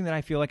 That's something that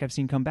I feel like I've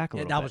seen come back a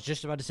little bit. I was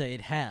just about to say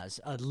it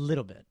has a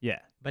little bit. Yeah.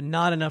 But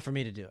not enough for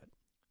me to do it.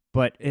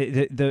 But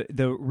the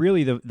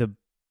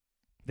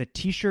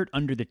T-shirt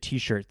under the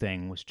T-shirt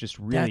thing was just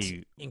really That's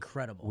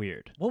incredible.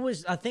 Weird.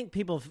 I think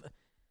people,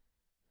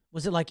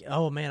 was it like,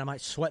 oh man, I might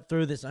sweat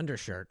through this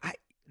undershirt?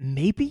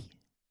 Maybe.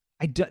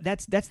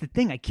 That's the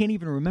thing. I can't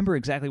even remember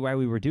exactly why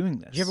we were doing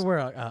this. Did you ever wear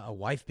a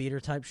wife beater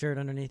type shirt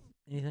underneath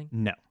anything?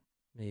 No.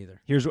 Me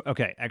either.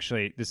 Okay.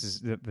 Actually, this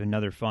is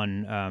another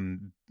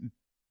fun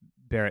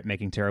Barrett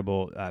making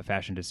terrible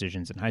fashion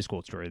decisions in high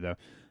school story, though.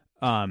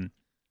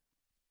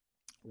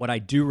 What I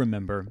do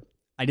remember,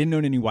 I didn't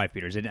own any wife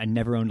beaters. I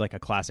never owned like a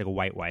classic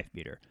white wife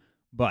beater,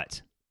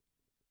 but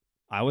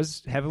I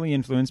was heavily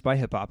influenced by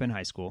hip hop in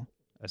high school,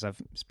 as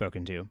I've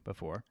spoken to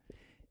before.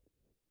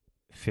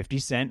 50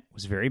 Cent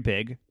was very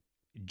big.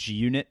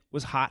 G-Unit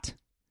was hot,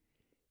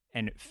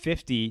 and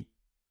 50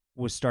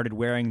 was started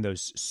wearing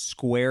those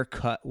square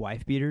cut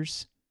wife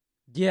beaters.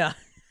 Yeah.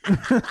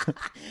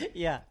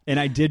 Yeah. And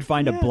I did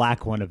find a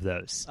black one of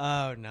those.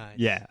 Oh, nice.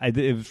 Yeah,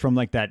 it was from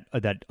like that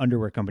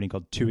underwear company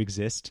called To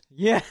Exist.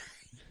 Yeah.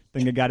 I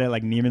think I got it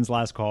like Neiman's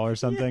Last Call or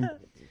something. Yeah.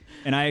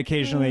 And I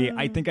occasionally,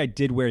 I think I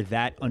did wear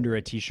that under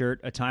a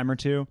T-shirt a time or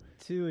two.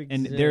 To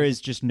Exist. And there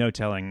is just no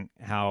telling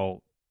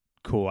how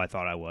cool I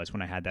thought I was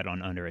when I had that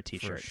on under a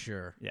T-shirt. For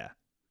sure. Yeah.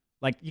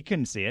 Like, you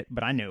couldn't see it,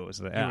 but I knew it was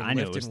there. I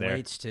knew it was there.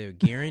 Weights, too.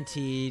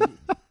 Guaranteed.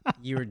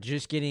 You were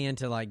just getting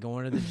into, like,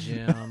 going to the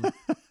gym.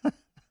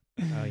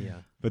 Oh, yeah.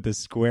 But the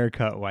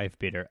square-cut wife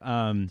beater.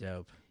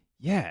 Dope.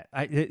 Yeah.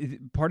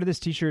 Part of this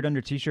T-shirt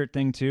under T-shirt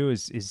thing, too,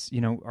 is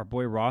our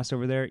boy Ross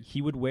over there,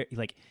 he would wear,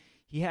 like,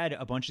 he had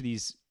a bunch of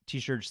these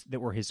T-shirts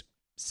that were his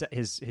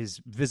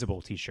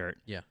visible T-shirt.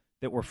 Yeah.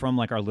 That were from,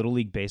 like, our Little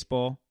League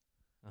baseball,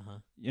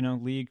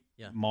 league,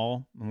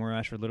 mall, Memorial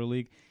Ashford Little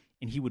League.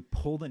 And he would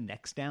pull the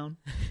necks down.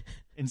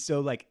 And so,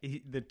 like,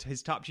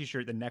 his top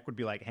T-shirt, the neck would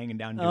be, like, hanging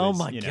down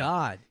to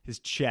God. his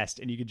chest.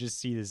 And you could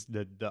just see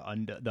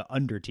the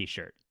under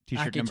T-shirt.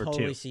 T-shirt number 2. I could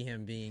totally see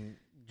him being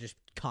just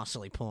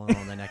constantly pulling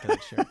on the neck of the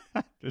shirt.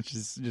 Which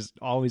is just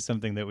always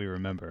something that we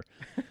remember.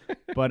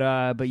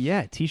 But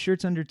yeah,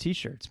 T-shirts under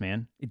T-shirts,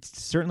 man.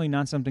 It's certainly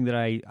not something that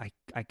I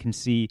can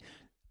see.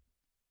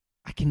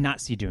 I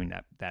cannot see doing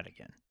that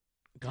again.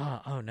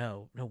 God, oh,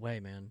 no. No way,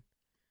 man.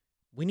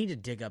 We need to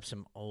dig up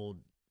some old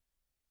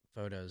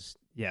photos,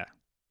 yeah,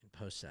 and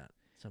post that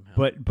somehow.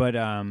 But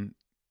one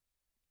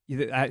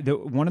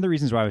of the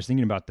reasons why I was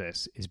thinking about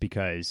this is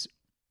because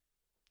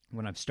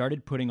when I've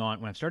started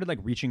like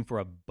reaching for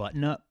a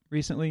button up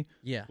recently,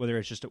 yeah, whether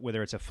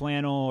it's a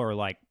flannel or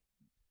like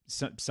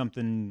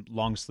something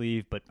long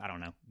sleeve, but I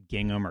don't know,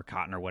 gingham or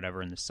cotton or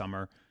whatever in the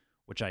summer,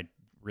 which I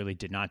really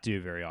did not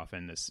do very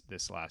often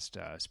this last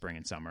spring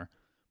and summer.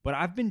 But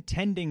I've been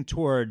tending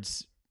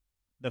towards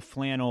the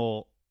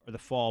flannel or the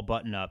fall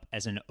button-up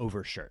as an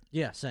overshirt.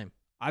 Yeah, same.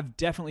 I've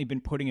definitely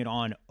been putting it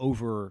on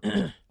over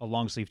a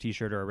long sleeve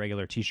T-shirt or a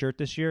regular T-shirt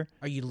this year.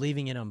 Are you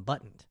leaving it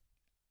unbuttoned?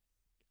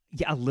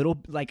 Yeah, a little.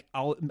 Like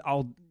I'll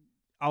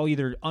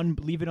either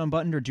leave it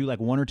unbuttoned or do like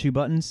 1 or 2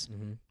 buttons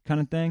kind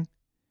of thing.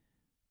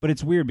 But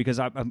it's weird because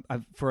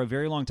I've for a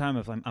very long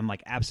time I'm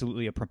like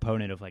absolutely a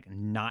proponent of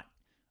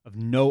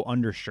no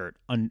undershirt,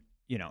 and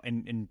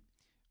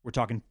we're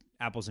talking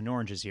apples and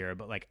oranges here,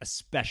 but like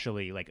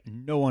especially like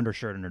no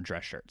undershirt under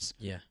dress shirts.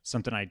 Yeah,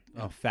 something I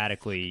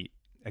emphatically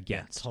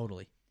against. Yeah,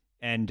 totally.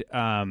 And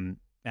now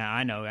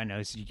I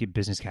know, so you get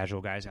business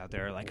casual guys out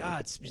there like,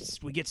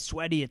 we get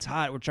sweaty, it's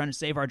hot, we're trying to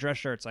save our dress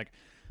shirts. Like,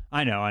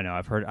 I know,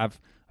 I've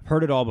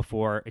heard it all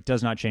before. It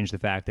does not change the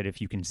fact that if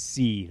you can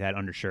see that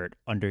undershirt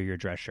under your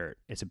dress shirt,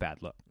 it's a bad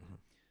look.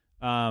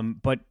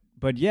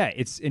 But yeah,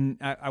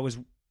 I was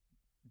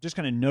just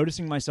kind of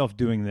noticing myself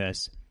doing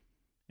this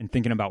and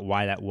thinking about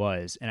why that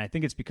was. And I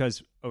think it's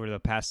because over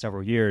the past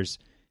several years,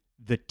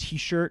 the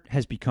T-shirt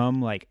has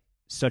become like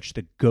such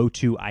the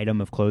go-to item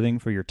of clothing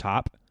for your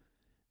top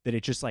that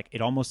it just like,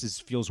 it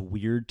almost feels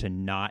weird to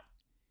not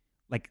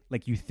like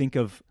you think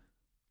of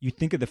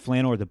the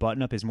flannel or the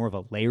button-up as more of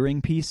a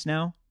layering piece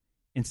now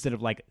instead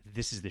of like,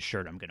 this is the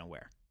shirt I'm going to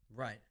wear.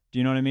 Right. Do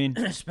you know what I mean?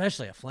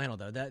 Especially a flannel,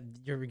 though. That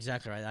you're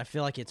exactly right. I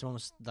feel like it's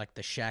almost like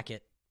the shacket.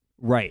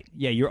 Right.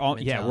 Yeah. You're all.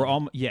 mentality. Yeah. We're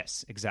all.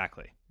 Yes.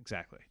 Exactly.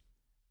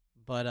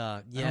 But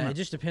yeah, it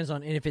just depends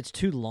on. And if it's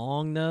too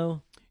long,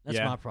 though, that's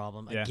Yeah. my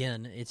problem. Yeah.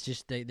 Again, it's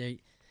just they.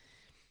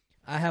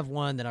 I have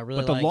one that I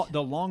really But like.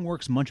 the long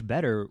works much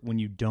better when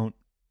you don't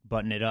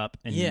button it up.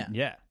 And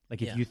Yeah.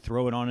 Like if Yeah. you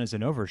throw it on as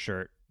an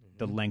overshirt,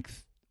 the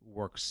length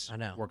works. I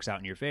know. Works out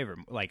in your favor.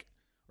 Like,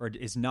 or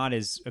is not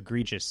as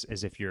egregious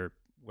as if you're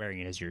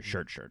wearing it as your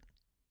shirt. Your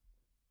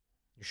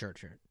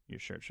shirt. Your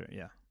shirt.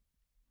 Yeah.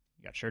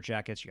 You got shirt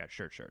jackets. You got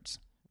shirts.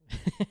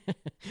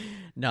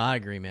 No, I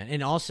agree, man.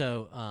 And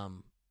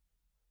also,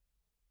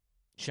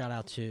 shout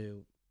out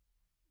to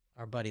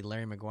our buddy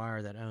Larry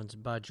McGuire that owns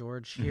Bud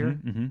George here.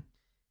 Mm-hmm.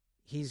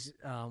 He's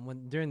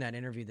during that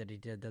interview that he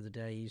did the other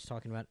day, he was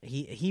talking about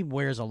he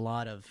wears a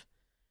lot of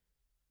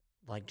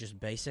like just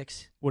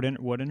basics. What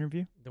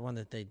interview? The one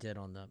that they did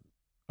on the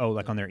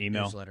on their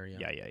email newsletter.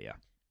 Yeah.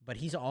 But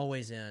he's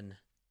always in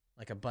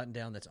like a button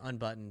down that's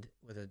unbuttoned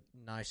with a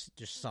nice,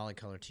 just solid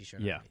color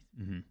T-shirt. Yeah.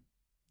 Underneath. Mm-hmm.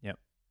 Yep.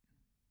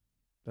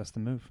 That's the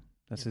move.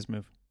 That's his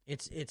move.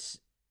 It's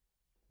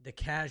the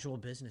casual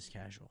business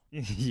casual.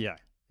 Yeah.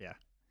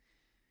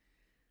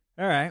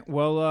 All right.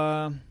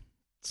 Well,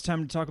 it's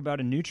time to talk about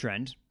a new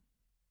trend,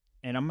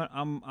 and I'm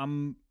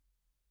going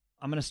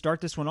to start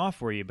this one off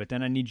for you, but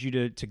then I need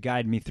you to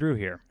guide me through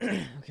here.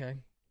 Okay.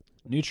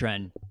 New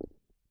trend: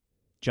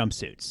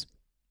 jumpsuits.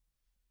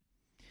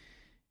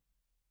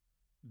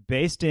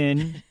 Based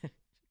in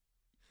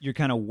your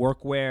kind of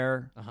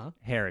workwear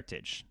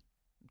heritage.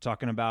 I'm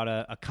talking about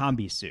a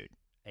combi suit,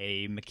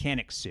 a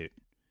mechanic suit.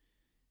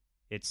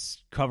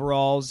 It's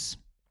coveralls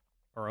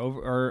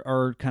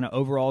or kind of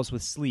overalls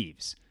with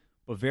sleeves,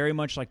 but very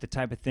much like the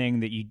type of thing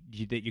that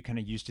you kind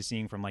of used to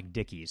seeing from like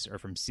Dickies or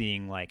from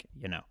seeing like,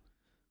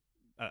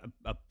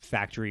 a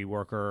factory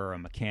worker or a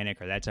mechanic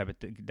or that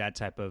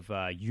type of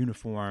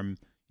uniform,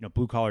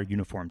 blue collar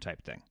uniform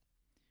type thing.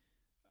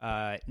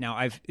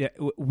 Now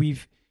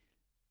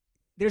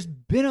there's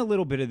been a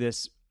little bit of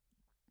this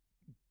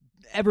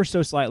ever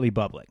so slightly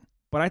bubbling,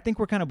 but I think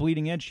we're kind of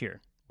bleeding edge here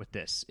with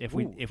this if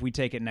we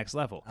take it next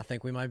level. I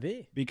think we might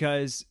be.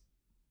 Because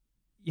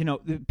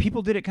the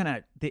people did it kind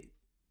of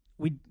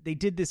they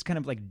did this kind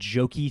of like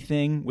jokey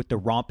thing with the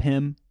romp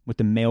hymn, with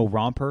the male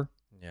romper.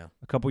 Yeah.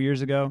 A couple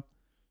years ago.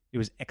 It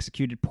was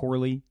executed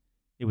poorly.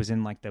 It was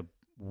in like the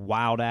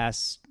wild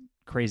ass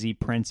crazy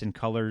prints and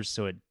colors,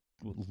 so it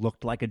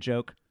looked like a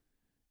joke.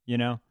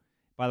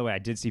 By the way, I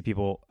did see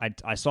people.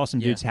 I saw some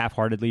dudes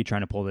half-heartedly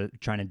trying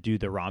to do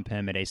the romp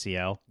hymn at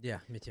ACL. Yeah,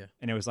 me too.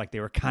 And it was like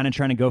they were kind of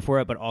trying to go for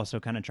it, but also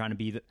kind of trying to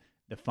be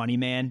the funny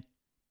man,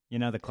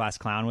 the class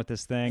clown with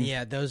this thing.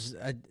 Yeah, those.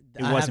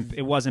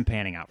 It wasn't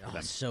panning out for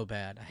them. So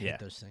bad. I hate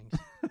those things.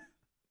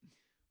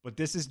 But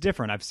this is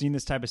different. I've seen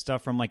this type of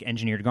stuff from like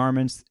Engineered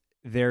Garments.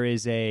 There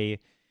is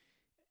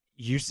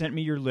you sent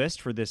me your list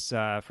for this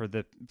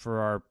for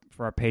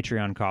our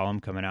Patreon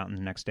column coming out in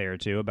the next day or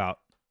two about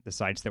the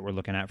sites that we're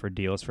looking at for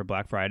deals for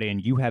Black Friday,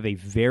 and you have a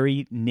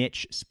very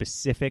niche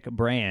specific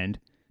brand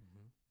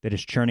that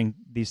is churning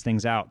these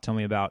things out. Tell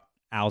me about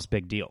Al's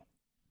Big Deal.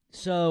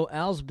 So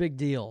Al's Big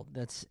Deal,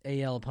 that's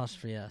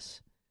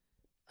AL''S.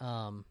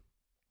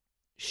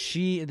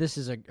 This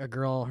is a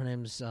girl, her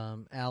name's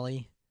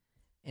Allie,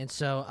 and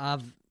so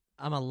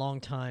I'm a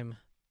longtime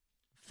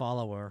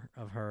follower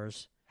of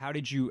hers. How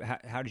did you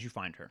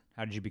find her?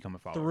 How did you become a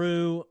follower?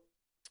 Through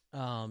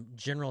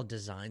general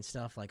design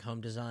stuff, like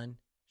home design.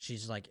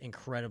 She's like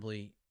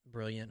incredibly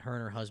brilliant. Her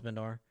and her husband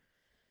are.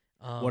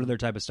 What other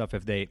type of stuff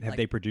have they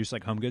produced,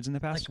 like home goods in the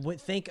past?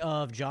 Think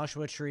of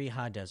Joshua Tree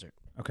High Desert.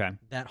 Okay.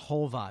 That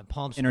whole vibe,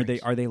 Palm And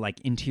Springs. are they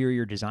like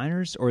interior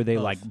designers, or are they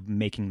Both. like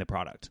making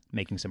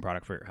some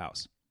product for your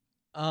house?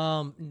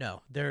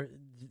 No, they're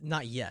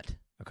not yet.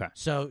 Okay.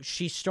 So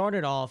she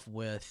started off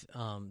with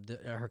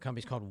her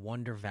company's called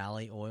Wonder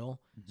Valley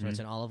Oil. So it's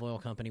an olive oil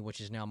company, which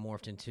is now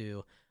morphed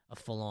into a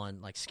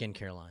full-on like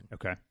skincare line.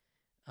 Okay.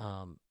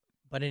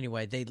 But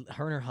anyway,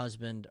 her and her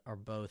husband are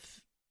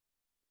both,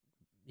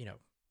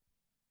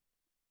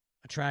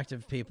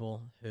 attractive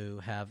people who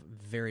have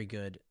very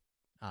good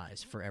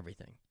eyes for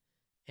everything,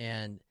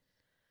 and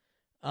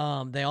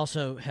they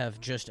also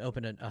have just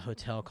opened a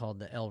hotel called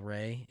the El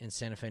Rey in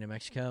Santa Fe, New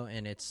Mexico,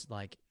 and it's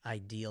like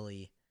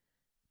ideally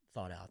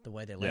thought out. The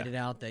way they laid it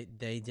out,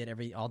 they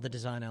did all the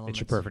design elements.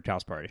 It's your perfect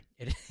house party.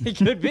 It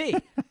could be.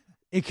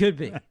 It could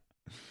be.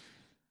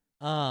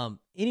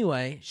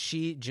 Anyway,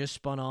 she just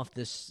spun off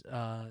this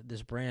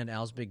brand,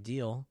 Al's Big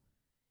Deal,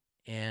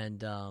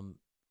 and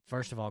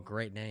first of all,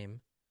 great name.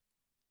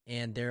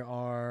 And there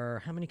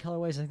are how many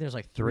colorways? I think there's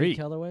like three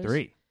colorways.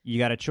 3. You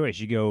got a choice.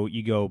 You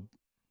go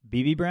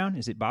BB Brown.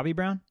 Is it Bobby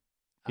Brown?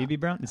 BB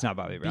Brown? It's not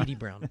Bobby Brown. Beady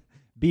Brown.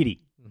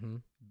 Beady. Mm-hmm.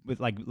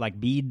 With like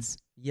beads.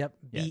 Yep.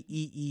 Yeah.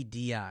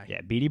 Beedi.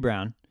 Yeah, Beady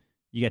Brown.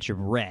 You got your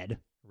red.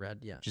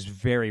 Red, yeah. Just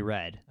very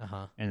red.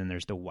 Uh-huh. And then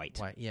there's the white.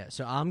 White, yeah.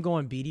 So I'm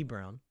going Beady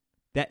Brown.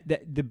 That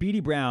the Beady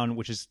Brown,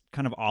 which is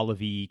kind of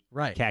olivey,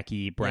 right,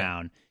 khaki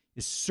brown,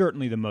 is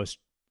certainly the most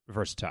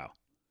versatile.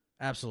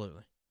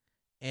 Absolutely.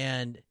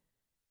 And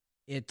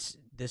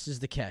this is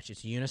the catch.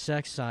 It's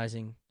unisex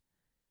sizing.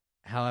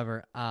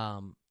 However,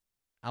 I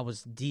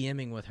was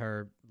DMing with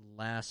her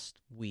last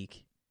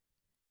week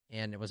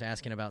and was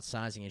asking about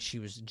sizing, and she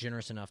was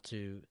generous enough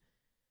to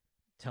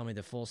tell me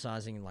the full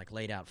sizing, like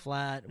laid out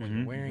flat when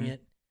you're wearing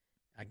it.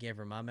 I gave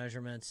her my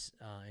measurements,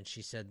 and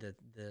she said that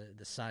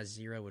the size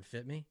 0 would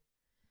fit me.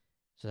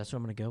 So that's what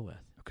I'm going to go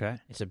with. Okay.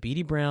 It's a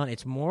Beady Brown.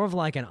 It's more of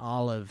like an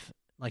olive,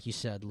 like you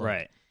said, look.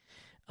 Right.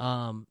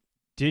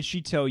 Did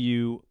she tell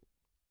you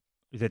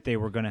that they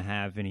were going to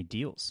have any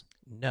deals?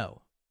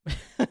 No.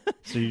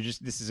 So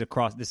this is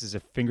a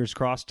fingers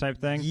crossed type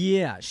thing?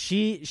 Yeah,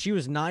 she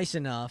was nice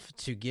enough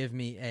to give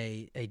me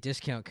a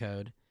discount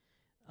code,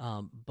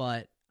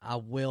 but I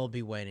will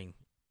be waiting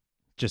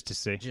just to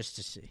see.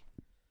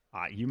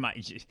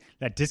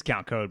 That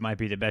discount code might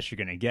be the best you're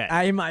going to get.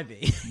 It might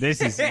be.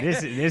 This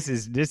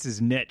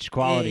is niche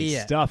quality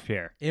stuff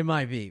here. It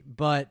might be,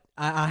 but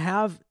I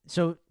have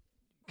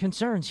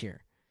concerns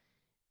here,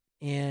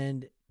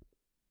 and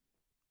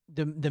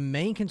the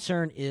main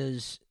concern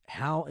is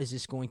how is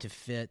this going to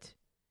fit,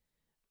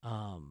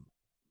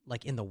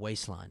 like in the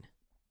waistline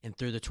and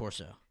through the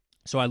torso.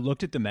 So I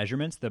looked at the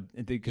measurements,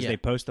 because they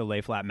post the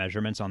lay flat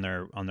measurements on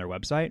their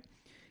website,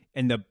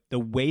 and the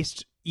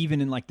waist,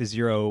 even in like the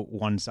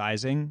 0-1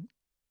 sizing,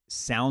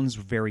 sounds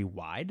very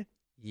wide.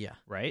 Yeah.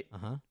 Right.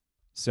 Uh-huh.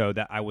 So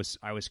that I was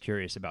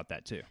curious about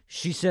that too.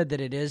 She said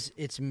that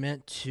it's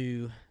meant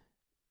to,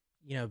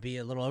 be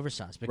a little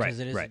oversized because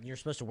it is. Right. You're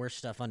supposed to wear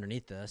stuff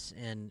underneath this,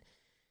 and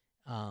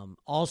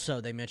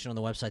also they mentioned on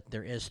the website that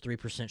there is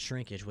 3%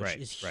 shrinkage, which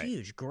is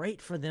huge.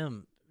 Great for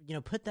them.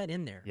 Put that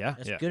in there. Yeah,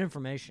 that's good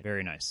information.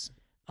 Very nice.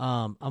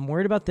 I'm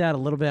worried about that a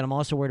little bit. I'm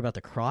also worried about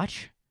the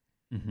crotch.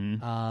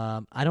 Mm-hmm.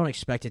 I don't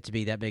expect it to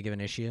be that big of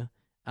an issue.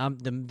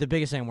 The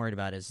biggest thing I'm worried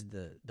about is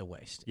the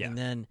waist. Yeah. And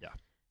then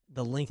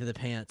the length of the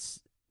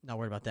pants, not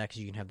worried about that because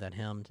you can have that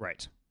hemmed.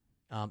 Right.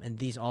 And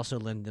these also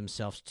lend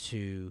themselves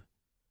to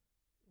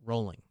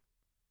rolling.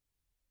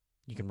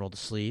 You can roll the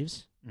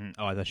sleeves.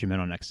 Oh, I thought you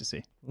meant on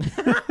ecstasy.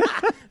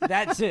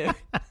 That too.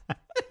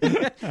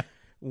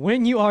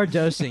 When you are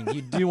dosing,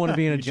 you do want to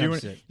be in a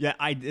jumpsuit. Yeah,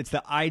 it's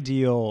the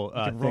ideal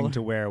thing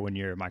to wear when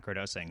you're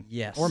microdosing.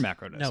 Yes. Or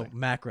macrodosing. No,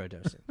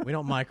 macrodosing. We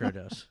don't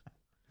microdose.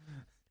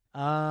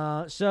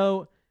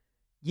 So,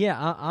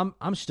 yeah,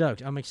 I'm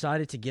stoked. I'm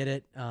excited to get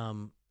it.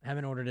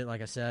 Haven't ordered it,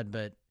 like I said,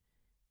 but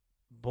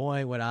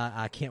boy,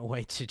 I can't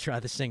wait to try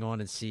this thing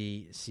on and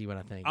see what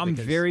I think. I'm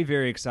very,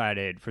 very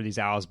excited for these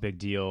Al's Big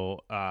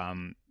Deal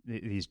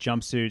these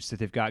jumpsuits that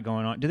they've got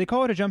going on. Do they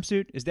call it a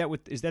jumpsuit? Is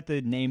that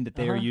the name that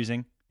they are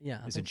using? Yeah,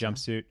 it's a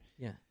jumpsuit.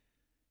 So.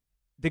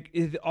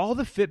 Yeah. All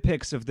the fit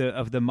pics of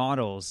the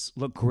models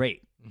look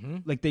great. Mm-hmm.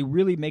 Like they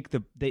really make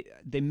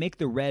they make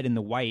the red and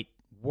the white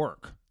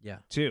work. Yeah.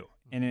 Too.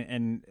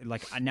 And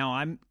like now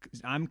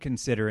I'm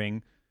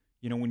considering,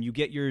 when you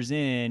get yours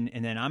in,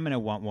 and then I'm gonna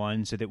want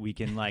one so that we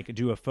can like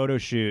do a photo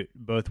shoot,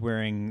 both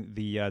wearing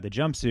the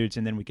jumpsuits,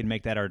 and then we can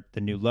make that the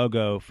new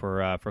logo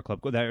for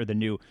Club Cool, or the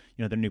new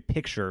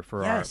picture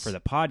for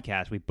the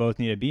podcast. We both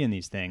need to be in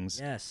these things.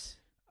 Yes.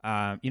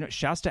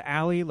 Shouts to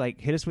Allie. Like,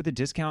 hit us with a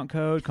discount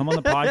code. Come on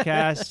the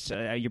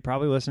podcast. You're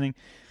probably listening.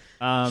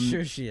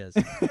 Sure, she is.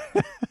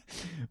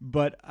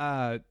 But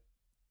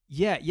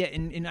yeah,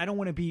 and I don't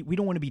want to be. We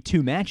don't want to be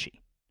too matchy.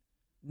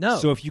 No.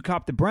 So if you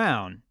cop the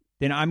brown,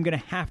 then I'm gonna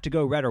have to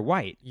go red or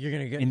white. You're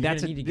gonna go. And you're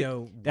gonna need to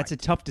go. That's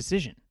white. a tough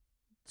decision.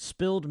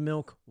 Spilled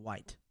milk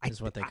white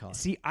is what they call it.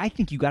 See, I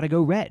think you got to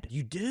go red.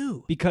 You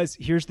do, because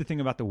here's the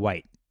thing about the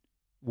white.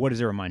 What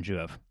does it remind you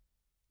of?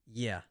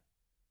 Yeah.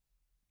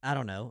 I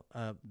don't know.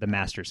 The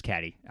Masters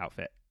caddy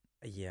outfit.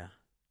 Yeah.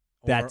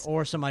 That's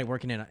or somebody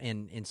working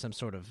in some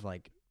sort of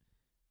like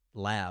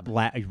lab.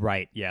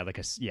 Right. Yeah.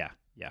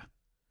 Yeah.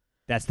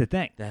 That's the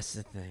thing. That's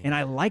the thing. And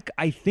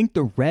I think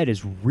the red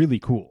is really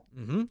cool.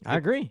 Mm-hmm. I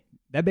agree.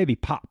 That baby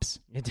pops.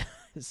 It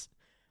does.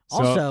 So,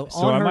 Also, so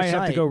on I her might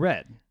have to site, go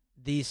red.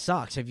 these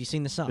socks. Have you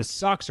seen the socks? The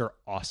socks are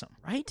awesome.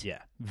 Right?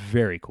 Yeah.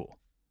 Very cool.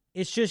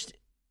 It's just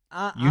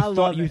I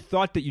You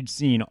thought that you'd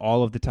seen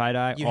all of the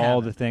tie-dye, You all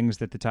haven't. the things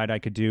that the tie-dye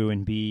could do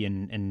and be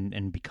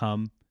and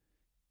become.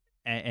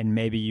 And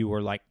maybe you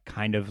were like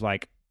kind of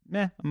like,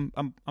 meh,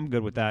 I'm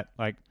good with that.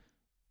 Like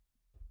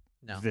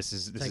No. this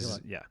is Take a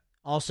look. yeah.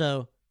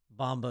 Also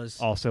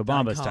Bombas. Also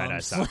Bombas tie-dye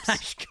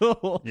socks.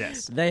 /cool.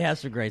 Yes. They have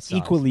some great socks.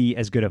 Equally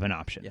as good of an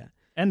option. Yeah.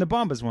 And the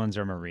Bombas ones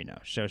are merino.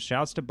 So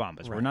shouts to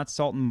Bombas. We're Right. not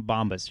salting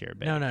Bombas here,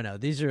 baby. No.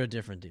 These are a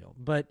different deal.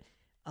 But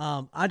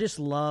I just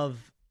love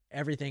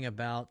everything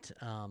about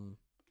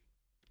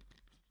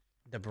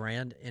the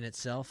brand in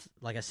itself.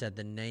 Like I said,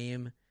 the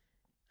name.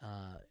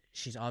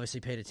 She's obviously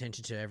paid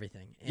attention to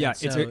everything. And Yeah,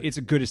 so, it's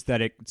a good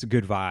aesthetic. It's a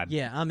good vibe.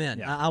 Yeah, I'm in.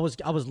 Yeah. I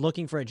was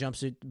looking for a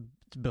jumpsuit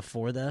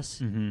before this,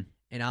 Mm-hmm.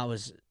 and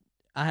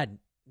I had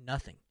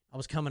nothing. I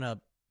was coming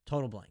up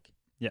total blank.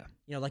 Yeah.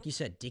 You know, like you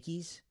said,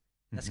 Dickies.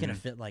 That's Mm-hmm. gonna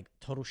fit like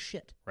total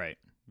shit. Right.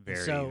 Very,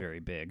 So- very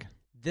big.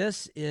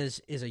 This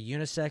is a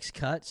unisex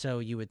cut, so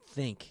you would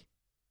think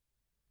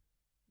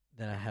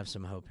that I have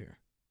some hope here.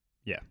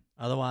 Yeah.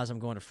 Otherwise, I'm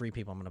going to Free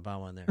People. I'm going to buy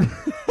one there.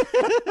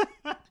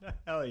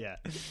 Hell yeah.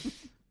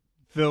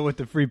 Phil with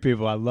the free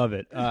people. I love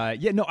it.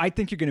 Yeah, no, I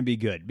think you're going to be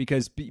good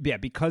because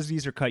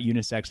these are cut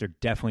unisex, they're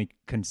definitely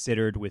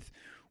considered with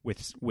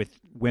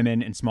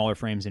women and smaller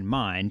frames in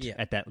mind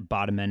at that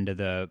bottom end of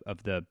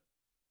the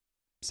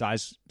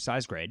size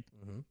grade.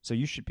 Mm-hmm. So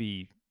you should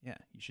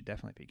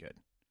definitely be good.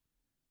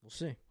 We'll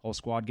see. Whole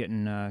squad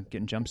getting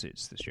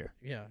jumpsuits this year.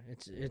 Yeah,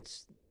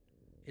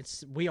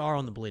 it's we are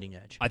on the bleeding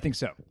edge. I think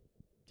so.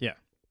 Yeah.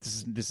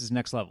 This is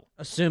next level.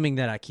 Assuming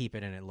that I keep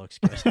it and it looks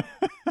good.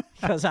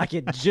 Because I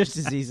could just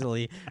as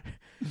easily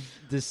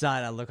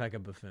decide I look like a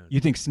buffoon. You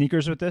think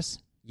sneakers with this?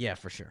 Yeah,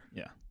 for sure.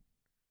 Yeah.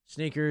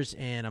 Sneakers,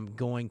 and I'm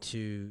going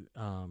to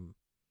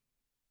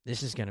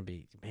this is going to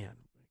be, man,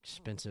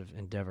 expensive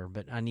endeavor,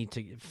 but I need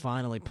to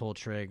finally pull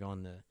trig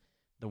on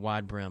the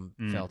wide brim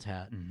felt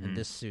hat, and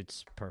this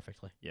suits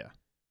perfectly. Yeah.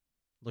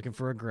 Looking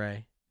for a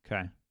gray.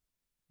 Okay.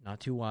 Not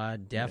too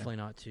wide, definitely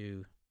not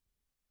too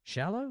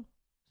shallow.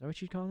 Is that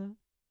what you'd call that?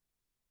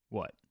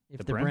 What? If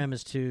The the brim? brim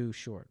is too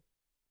short.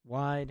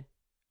 Wide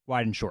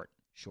and short.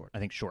 short. I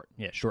think short.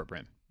 Yeah, short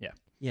brim.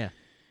 Yeah.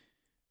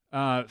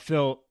 Yeah.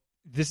 Phil,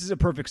 this is a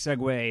perfect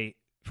segue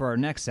for our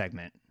next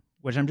segment,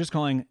 which I'm just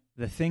calling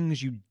the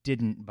things you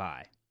didn't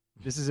buy.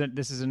 This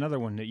is another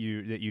one that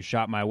you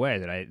shot my way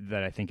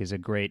that I think is a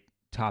great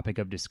topic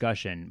of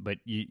discussion. But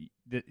you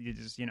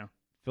just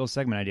Phil's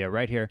segment idea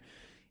right here.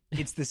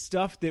 It's the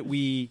stuff that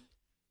we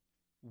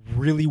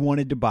really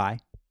wanted to buy.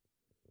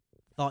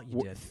 Thought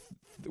you did.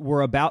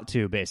 We're about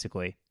to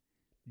basically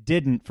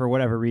didn't for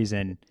whatever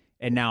reason,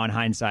 and now in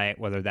hindsight,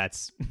 whether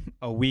that's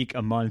a week,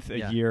 a month,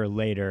 a year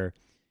later,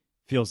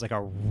 feels like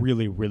a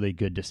really, really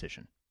good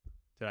decision.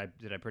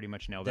 Did I pretty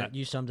much nail that?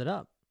 You summed it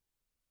up.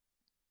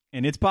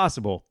 And it's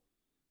possible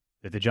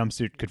that the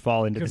jumpsuit could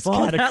fall into this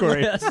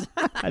category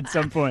at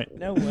some point.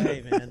 No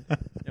way, man.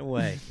 No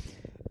way.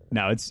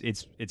 No,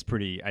 it's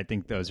pretty. I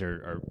think those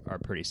are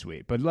pretty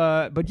sweet.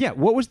 But yeah,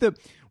 what was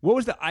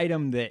the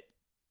item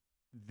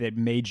that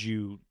made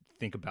you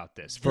think about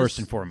this first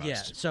and foremost?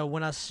 Yeah. So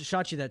when I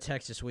shot you that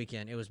text this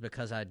weekend, it was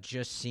because I'd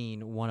just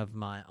seen one of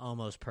my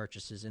almost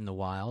purchases in the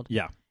wild.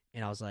 Yeah.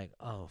 And I was like,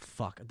 oh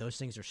fuck, those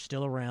things are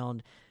still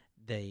around.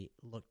 They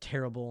look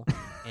terrible,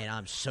 and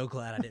I'm so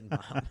glad I didn't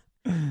buy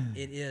them.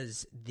 It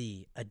is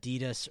the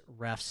Adidas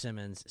Raf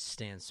Simons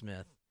Stan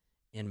Smith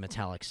in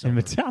metallic silver. In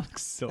metallic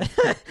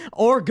silver.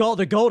 Or gold.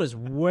 The gold is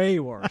way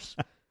worse.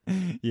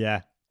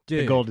 Yeah.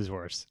 Dude. The gold is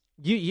worse.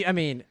 I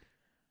mean,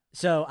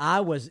 so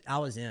I was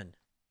in.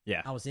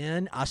 Yeah. I was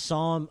in. I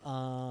saw him.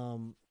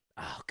 Oh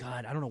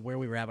God, I don't know where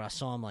we were at, but I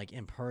saw him like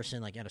in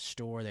person, like at a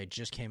store. They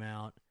just came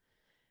out,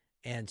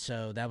 and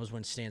so that was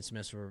when Stan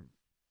Smiths were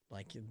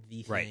like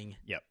the Right. thing.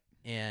 Yep.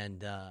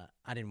 And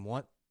I didn't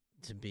want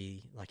to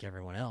be like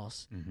everyone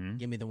else. Mm-hmm.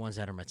 Give me the ones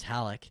that are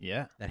metallic.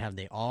 Yeah. That have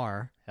the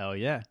R. Hell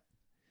yeah.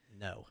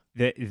 No.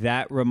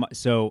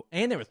 So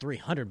And they were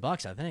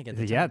 $300, I think. At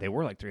the yeah, time. they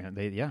were like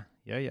 300. Yeah.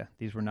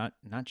 These were not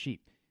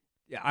cheap.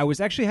 I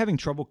was actually having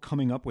trouble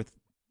coming up with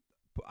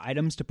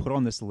items to put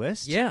on this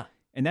list. Yeah.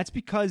 And that's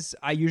because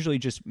I usually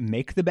just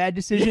make the bad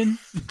decision.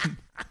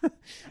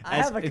 I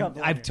have a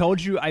couple. I've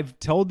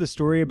told the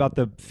story about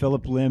the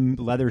Philip Lim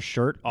leather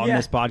shirt on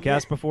this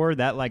podcast before.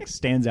 That like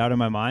stands out in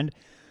my mind.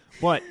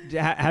 But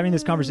having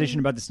this conversation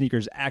about the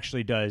sneakers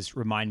actually does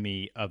remind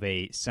me of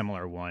a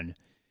similar one.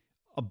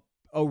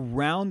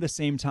 Around the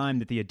same time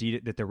that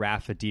the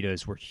Raf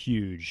Adidas were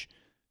huge,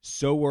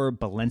 so were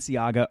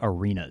Balenciaga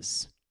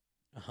Arenas.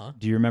 Uh-huh.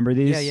 Do you remember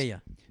these? Yeah.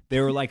 They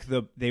were like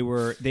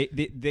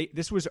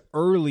this was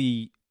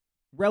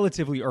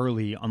relatively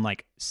early on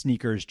like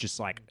sneakers just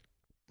like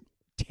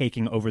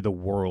taking over the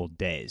world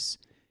days.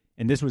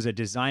 And this was a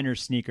designer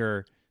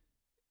sneaker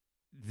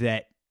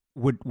that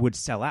would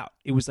sell out.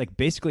 It was like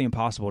basically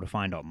impossible to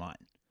find online.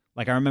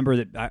 Like I remember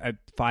that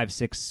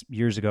 5-6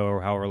 years ago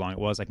or however long it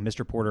was, like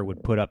Mr. Porter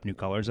would put up new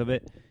colors of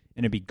it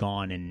and it'd be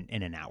gone in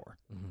an hour,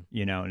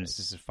 you know, and it's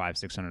just a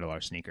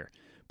 $500-$600 sneaker.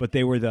 But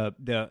they were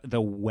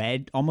the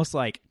wedge, almost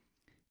like,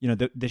 you know,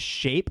 the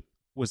shape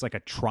was like a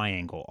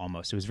triangle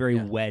almost. It was very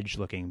wedge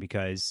looking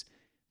because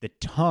the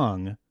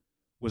tongue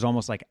was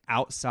almost like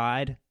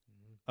outside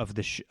of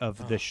the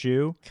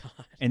shoe,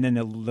 God. and then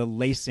the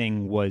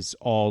lacing was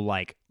all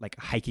like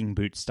hiking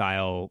boot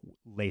style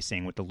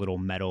lacing with the little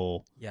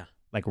metal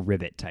like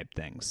rivet type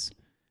things.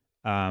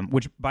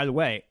 Which, by the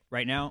way,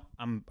 right now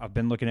I've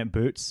been looking at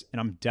boots, and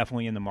I'm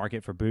definitely in the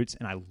market for boots,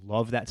 and I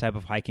love that type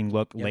of hiking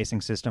look lacing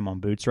system on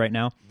boots right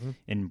now,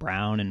 in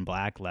brown and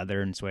black,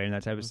 leather and suede and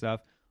that type of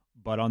stuff.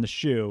 But on the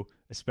shoe,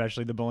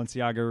 especially the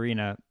Balenciaga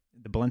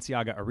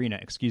Arena,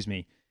 excuse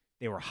me,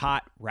 they were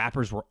hot.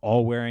 Rappers were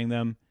all wearing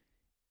them,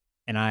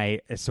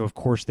 and so of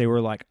course they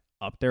were like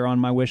up there on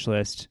my wish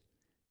list.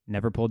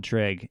 Never pulled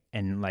trig,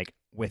 and like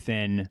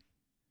within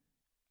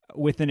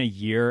a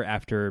year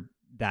after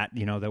that,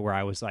 you know, that where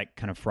I was like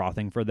kind of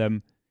frothing for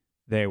them,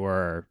 they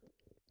were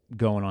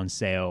going on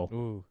sale.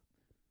 Ooh.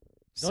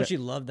 Don't you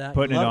love that?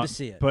 Putting Love to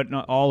see it. Putting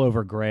it all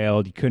over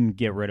Grailed. You couldn't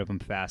get rid of them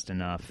fast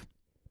enough.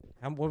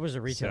 What was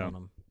the retail on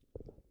them?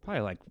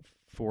 Probably like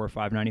 $400 or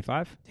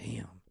 $595.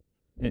 Damn.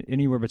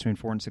 Anywhere between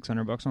 $400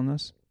 and $600 on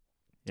this.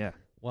 Yeah.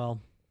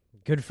 Well,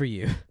 good for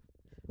you.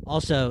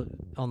 Also,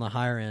 on the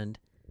higher end,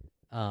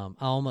 I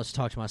almost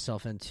talked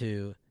myself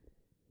into,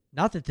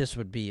 not that this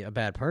would be a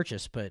bad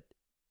purchase, but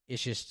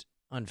it's just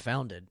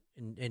unfounded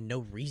and no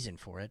reason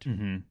for it,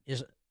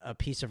 is a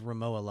piece of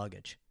Rimowa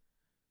luggage.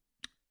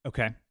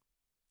 Okay.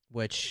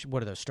 Which, what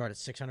do those start at,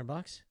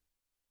 $600?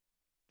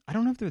 I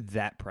don't know if they're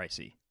that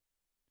pricey.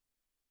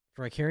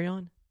 For a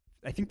carry-on?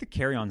 I think the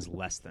carry-on's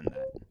less than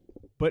that.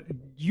 But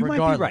you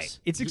Regardless, might be right.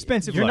 It's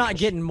expensive You're luggage. not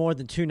getting more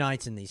than 2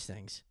 nights in these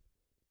things.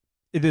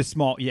 The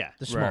small, yeah.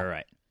 The small.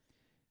 Right.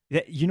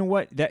 You know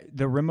what? The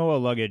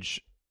Rimowa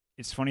luggage,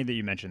 it's funny that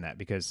you mentioned that,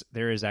 because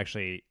there is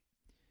actually,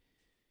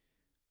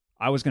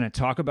 I was going to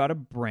talk about a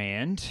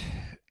brand,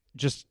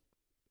 just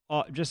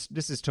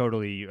this is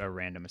totally a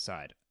random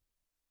aside.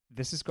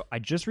 I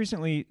just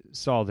recently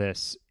saw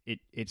this.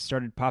 It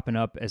started popping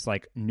up as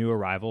like new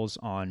arrivals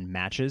on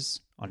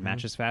Matches,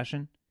 Matches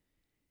Fashion.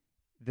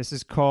 This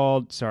is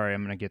called, sorry,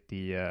 I'm going to get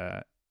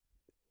the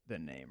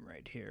name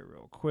right here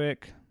real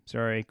quick.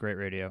 Sorry, great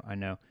radio, I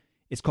know.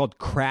 It's called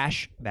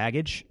Crash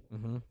Baggage.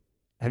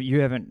 You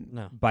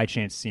haven't by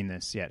chance seen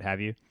this yet, have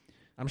you?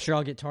 I'm sure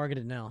I'll get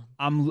targeted now.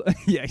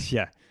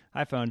 Yeah.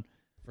 iPhone.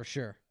 For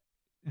sure.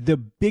 The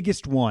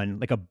biggest one,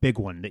 like a big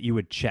one that you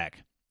would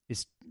check,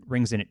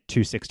 rings in at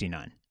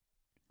 $269.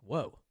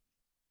 Whoa.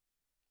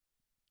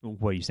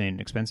 What are you saying?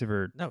 Expensive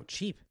or no?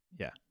 Cheap.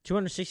 Yeah.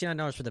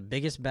 $269 for the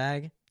biggest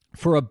bag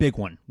for a big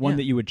one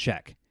that you would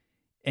check,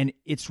 and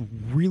it's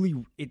really.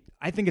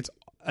 I think it's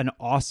an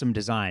awesome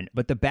design,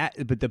 but the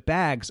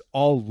bags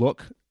all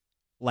look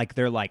like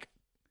they're like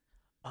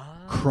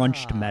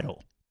crunched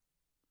metal.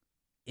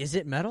 Is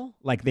it metal?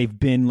 Like they've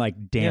been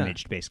like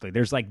damaged. Basically,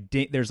 there's like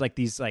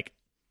these like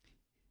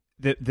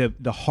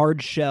the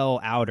hard shell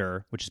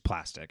outer, which is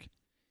plastic,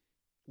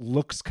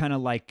 looks kind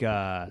of like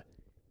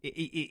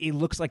it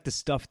looks like the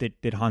stuff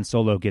that Han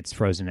Solo gets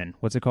frozen in.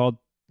 What's it called?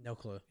 No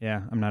clue.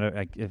 Yeah, I'm not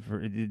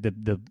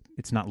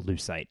it's not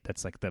lucite.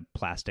 That's like the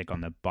plastic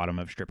on the bottom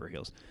of stripper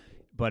heels.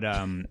 But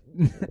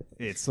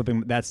it's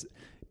slipping. That's,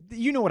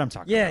 you know what I'm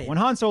talking about. Yeah. When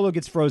Han Solo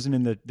gets frozen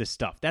in the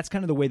stuff, that's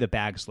kind of the way the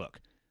bags look.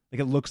 Like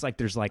it looks like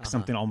there's like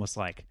something almost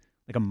like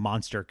a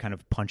monster kind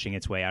of punching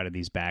its way out of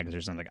these bags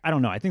or something. I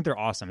don't know. I think they're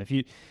awesome. If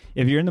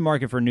you're in the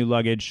market for new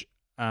luggage,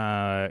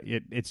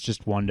 it's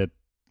just one to,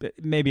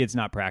 maybe it's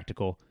not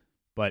practical,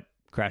 but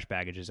Crash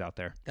Baggage is out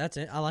there. That's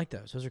it. I like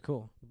those. Those are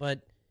cool.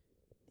 But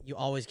you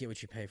always get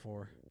what you pay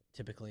for,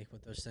 typically,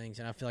 with those things.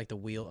 And I feel like the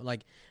wheel,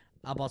 like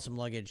I bought some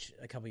luggage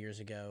a couple years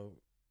ago,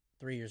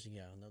 3 years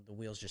ago, and the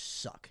wheels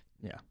just suck.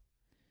 Yeah.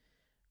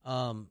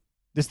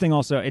 This thing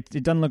also, it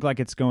doesn't look like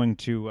it's going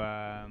to,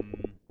 no,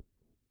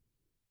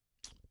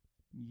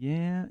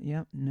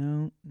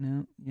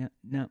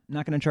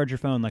 not going to charge your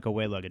phone like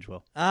Away Luggage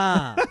will.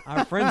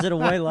 Our friends at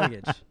Away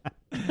Luggage.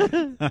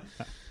 Anyway,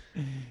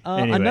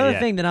 another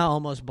thing that I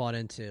almost bought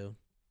into,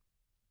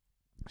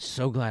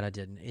 so glad I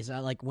didn't, is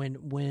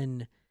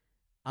when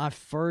I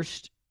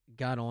first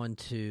got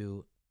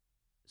onto,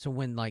 so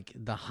when like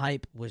the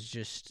hype was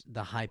just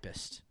the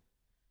hypest,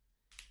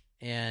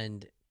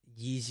 and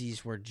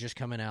Yeezys were just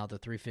coming out, the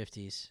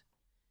 350s,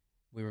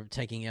 we were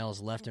taking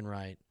L's left and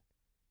right,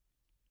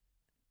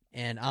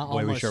 and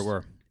we sure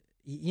were.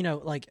 You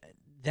know, like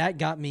that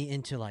got me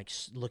into like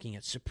looking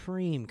at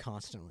Supreme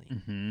constantly.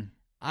 Mm-hmm.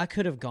 I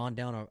could have gone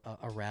down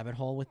a rabbit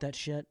hole with that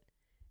shit.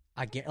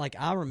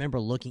 I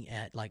remember looking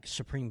at like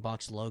Supreme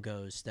Box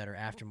logos that are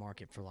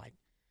aftermarket for like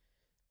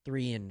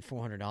 $300 and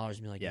 $400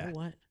 and be like, you know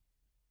what?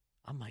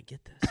 I might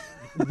get this.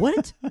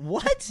 Like,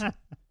 what?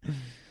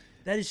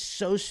 That is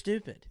so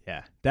stupid.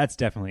 Yeah, that's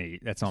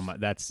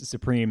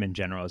Supreme in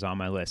general is on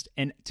my list.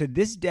 And to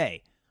this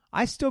day,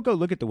 I still go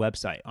look at the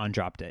website on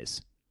drop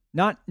days.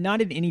 Not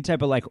in any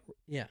type of like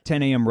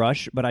 10 a.m.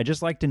 rush, but I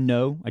just like to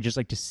know. I just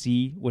like to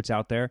see what's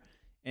out there.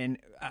 And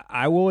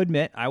I will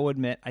admit, I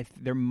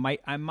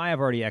might have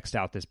already X'd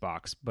out this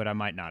box, but I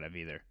might not have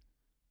either.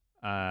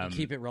 You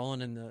keep it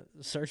rolling in the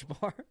search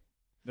bar.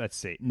 Let's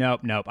see.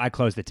 Nope. I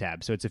closed the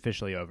tab, so it's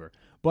officially over.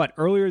 But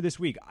earlier this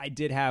week, I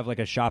did have like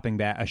a shopping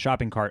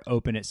cart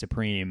open at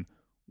Supreme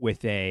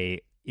with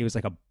it was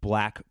like a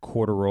black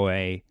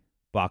corduroy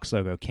box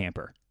logo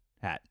camper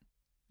hat.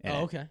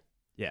 Okay.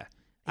 Yeah.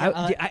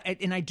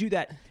 I do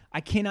that.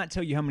 I cannot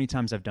tell you how many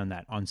times I've done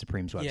that on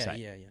Supreme's website.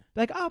 Yeah.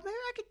 Like, oh man,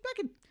 I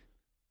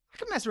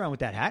could mess around with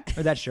that hat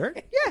or that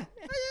shirt. Yeah.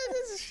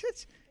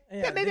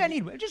 Maybe I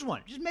need just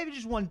one.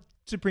 Just one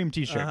Supreme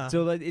T-shirt. Uh-huh.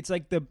 So it's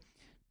like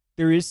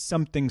there is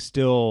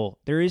still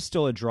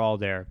a draw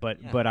there,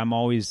 but I'm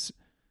always.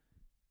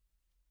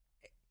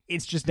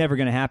 It's just never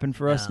going to happen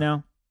for us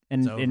now,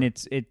 and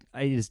it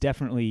is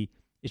definitely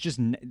just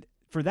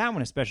for that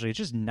one especially. It's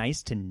just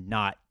nice to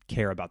not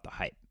care about the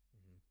hype,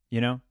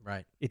 you know.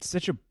 Right. It's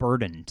such a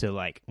burden to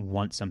like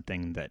want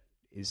something that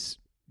is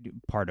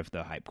part of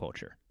the hype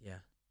culture. Yeah.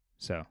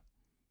 So,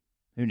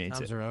 who needs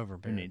Times it? are over.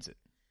 Who needs it?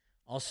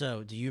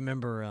 Also, do you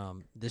remember?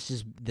 This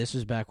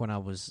was back when I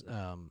was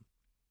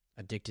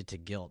addicted to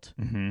guilt.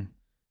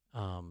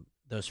 Mm-hmm.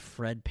 Those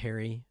Fred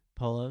Perry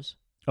polos.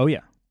 Oh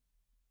yeah.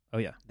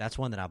 That's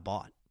one that I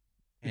bought.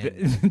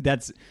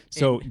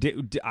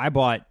 I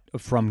bought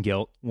from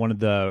Guilt one of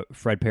the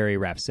Fred Perry,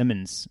 Raph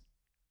Simmons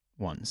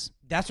ones.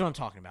 That's what I'm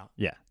talking about.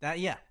 Yeah.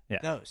 Yeah.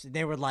 Those.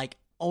 They were like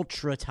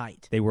ultra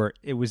tight. It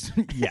was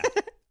yeah.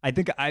 I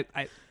think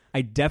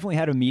I definitely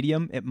had a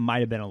medium. It might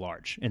have been a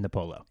large in the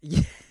polo.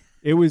 Yeah.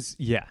 It was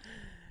yeah.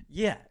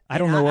 Yeah. I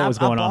don't know what was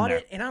going on there.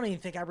 It, and I don't even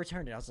think I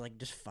returned it. I was like,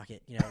 just fuck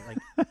it. You know,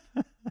 like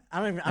I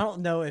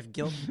don't know if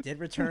Guilt did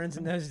returns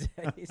in those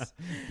days.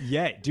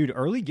 Yeah, dude,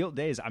 early Guilt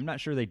days, I'm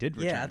not sure they did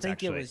returns. Yeah, I think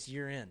actually. it was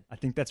year in. I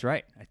think that's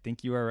right. I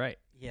think you are right.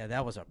 Yeah,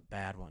 that was a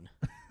bad one.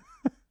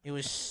 It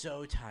was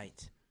so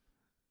tight.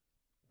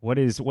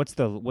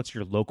 What's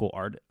your local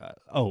art?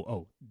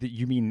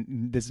 You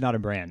mean this is not a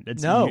brand?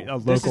 It's no, a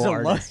local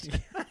artist.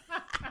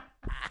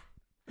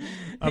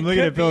 I'm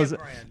looking at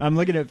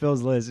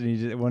Phil's list,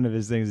 and one of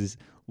his things is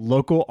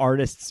local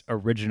artists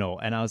original,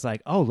 and I was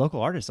like, oh,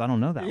 local artists, I don't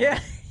know that. Yeah,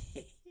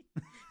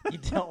 you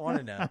don't want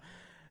to know.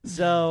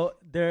 So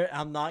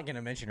I'm not going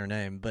to mention her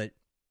name, but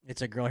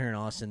it's a girl here in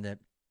Austin that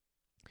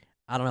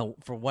I don't know,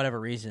 for whatever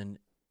reason,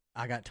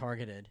 I got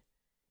targeted,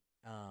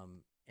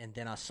 and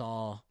then I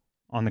saw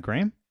on the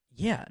gram.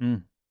 Yeah,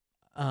 and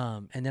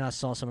then I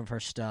saw some of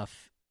her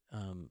stuff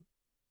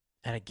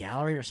at a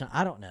gallery or something.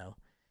 I don't know.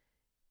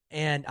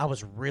 And I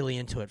was really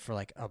into it for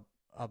like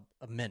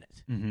a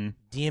minute. Mm-hmm.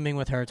 DMing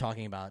with her,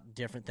 talking about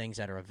different things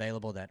that are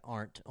available that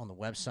aren't on the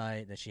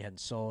website that she hadn't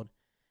sold.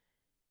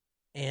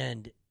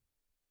 And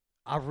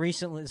I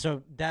recently,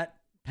 so that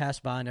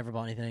passed by, never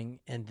bought anything.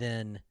 And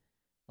then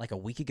like a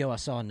week ago, I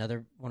saw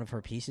another one of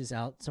her pieces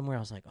out somewhere. I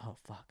was like, oh,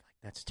 fuck, like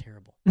that's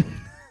terrible.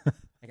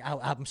 Like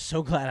I'm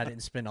so glad I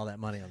didn't spend all that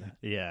money on that.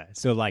 Yeah.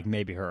 So like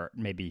maybe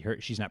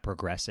she's not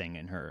progressing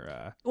in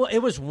her. Well, it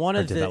was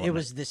it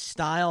was the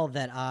style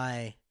that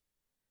I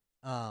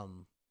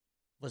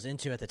was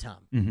into at the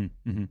time.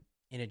 Mm-hmm, mm-hmm.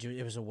 And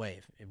it was a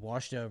wave. It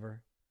washed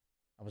over.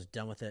 I was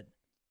done with it,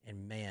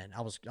 and man,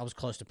 I was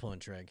close to pulling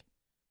trig.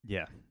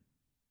 Yeah.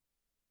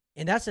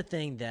 And that's the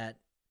thing that,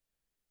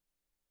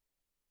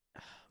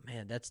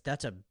 man,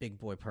 that's a big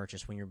boy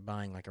purchase when you're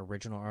buying like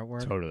original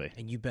artwork. Totally.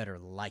 And you better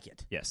like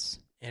it. Yes.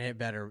 And it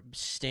better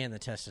stand the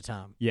test of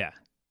time. Yeah.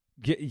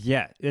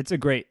 Yeah. It's a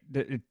great.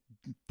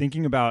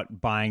 Thinking about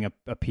buying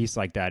a piece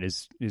like that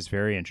is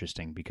very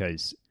interesting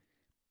because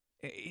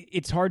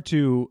it's hard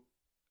to.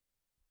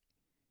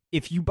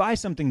 If you buy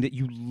something that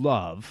you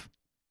love,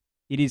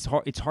 it's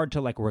hard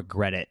to like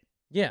regret it.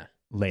 Yeah.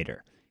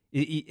 Later,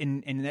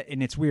 and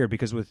it's weird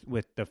because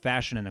with the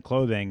fashion and the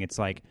clothing, it's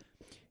like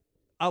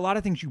a lot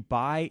of things you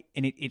buy,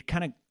 and it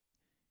kind of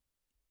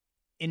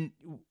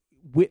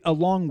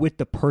along with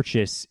the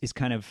purchase is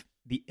kind of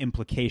the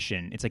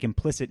implication. It's like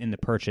implicit in the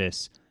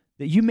purchase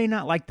that you may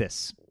not like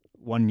this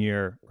 1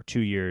 year or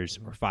 2 years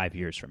or 5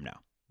 years from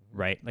now,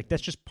 right? Like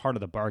that's just part of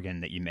the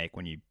bargain that you make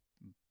when you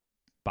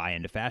buy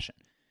into fashion.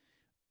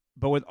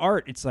 But with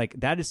art, it's like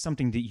that is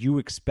something that you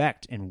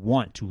expect and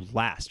want to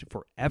last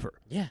forever.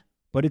 Yeah.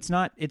 But it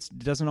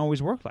doesn't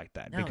always work like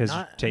that because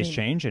tastes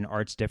change and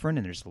art's different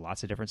and there's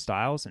lots of different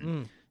styles.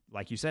 And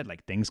like you said,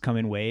 like things come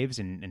in waves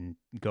and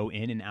go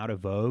in and out of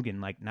vogue. And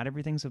like not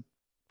everything's a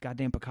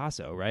goddamn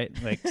Picasso, right?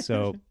 Like,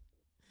 so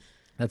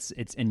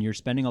and you're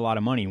spending a lot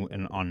of money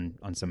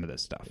on some of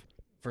this stuff.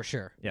 For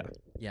sure. Yeah.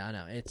 Yeah, I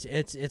know.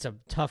 It's a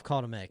tough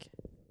call to make.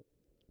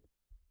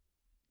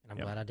 And I'm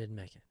glad I didn't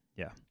make it.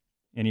 Yeah.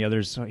 Any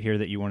others here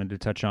that you wanted to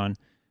touch on?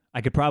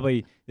 I could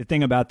probably. The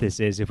thing about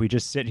this is, if we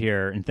just sit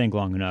here and think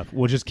long enough,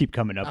 we'll just keep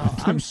coming up with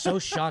them. I'm so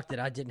shocked that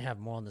I didn't have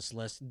more on this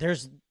list.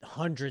 There's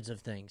hundreds of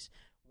things.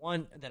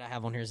 One that I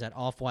have on here is that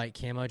off-white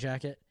camo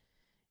jacket.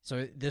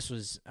 So this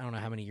was, I don't know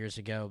how many years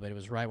ago, but it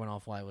was right when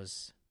Off-White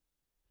was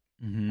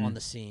Mm-hmm. on the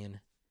scene.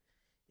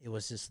 It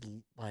was this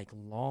like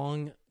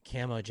long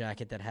camo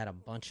jacket that had a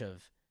bunch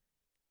of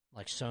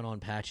like sewn on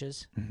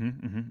patches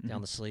down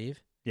the sleeve.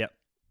 Yep.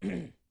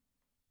 I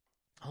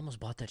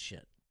almost bought that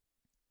shit.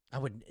 I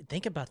would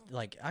think about,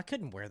 like, I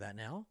couldn't wear that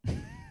now.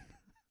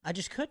 I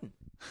just couldn't.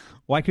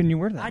 Why couldn't you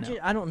wear that now?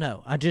 I don't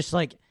know. I just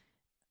like,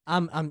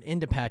 I'm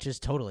into patches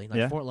totally. Like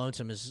Yeah. Fort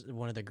Lonesome is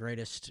one of the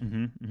greatest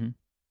Mm-hmm.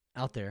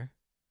 out there.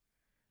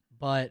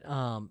 But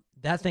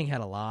that thing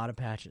had a lot of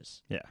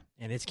patches. Yeah.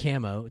 And it's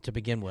camo to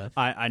begin with.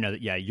 I know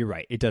that. Yeah, you're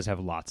right. It does have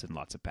lots and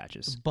lots of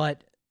patches.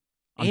 But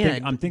I'm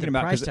thinking the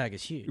about, price 'cause- tag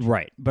is huge.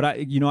 Right. But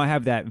I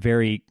have that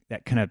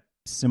kind of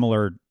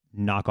similar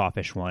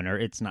knockoff-ish one, or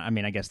it's not. I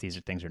mean, I guess these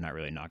things are not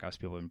really knockoffs.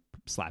 People have been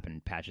slapping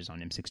patches on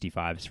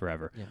M65s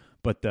forever. Yeah.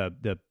 But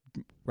the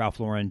Ralph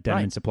Lauren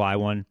Denim Right. Supply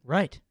one,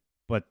 Right.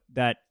 but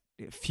that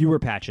fewer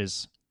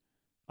patches,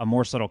 a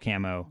more subtle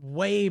camo,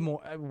 Way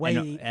more.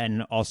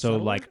 and also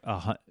subtler? like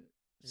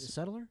Is it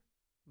subtler?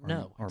 or,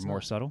 No. or it's more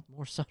not. subtle.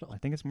 More subtle. I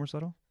think it's more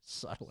subtle.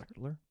 Subtler.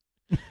 Subtler.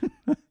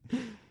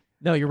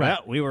 No, you're right.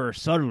 Well, we were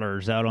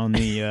settlers out on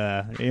the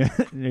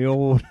the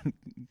old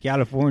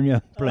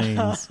California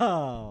plains.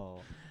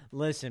 Oh,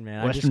 listen,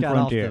 man. I Western just got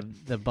frontier. off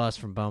the bus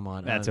from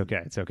Beaumont. That's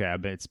okay. It's okay.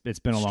 But it's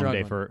been a long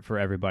day Struggling. for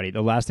everybody.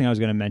 The last thing I was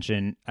going to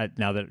mention,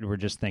 now that we're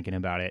just thinking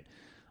about it,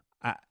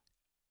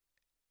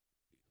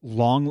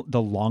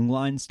 the long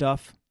line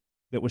stuff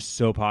that was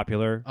so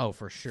popular. Oh,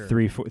 for sure.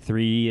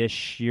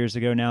 3-ish years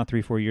ago now,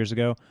 4 years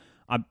ago.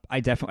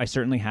 I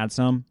certainly had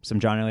some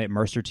John Elliott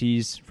Mercer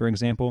tees, for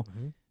example.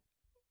 Mm-hmm.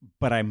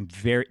 But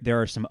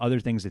there are some other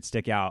things that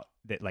stick out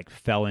that like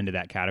fell into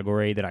that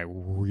category that I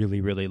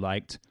really, really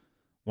liked.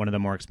 One of the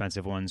more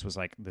expensive ones was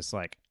like this,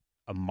 like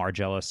a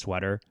Margiela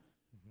sweater,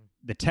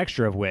 the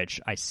texture of which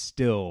I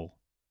still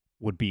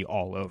would be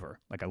all over.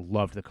 Like I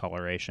loved the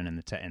coloration and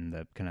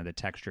the kind of the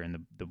texture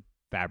and the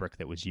fabric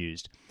that was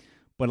used.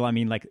 But I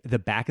mean, like the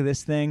back of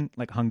this thing,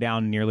 like hung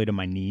down nearly to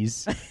my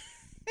knees.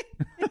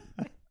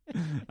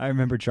 I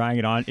remember trying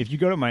it on. If you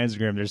go to my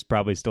Instagram, there's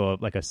probably still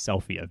like a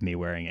selfie of me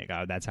wearing it.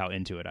 God, that's how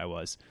into it I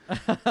was.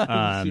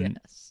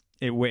 Yes.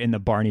 In the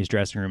Barney's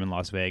dressing room in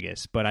Las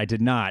Vegas, but I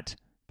did not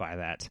buy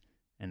that,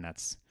 and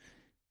that's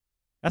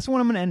the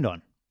one I'm going to end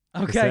on.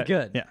 Okay,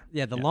 good. Yeah.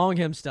 Yeah, the Yeah. long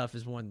hem stuff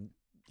is one.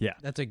 Yeah.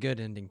 That's a good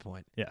ending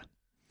point. Yeah.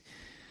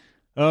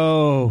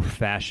 Oh,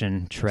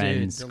 fashion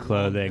trends, the long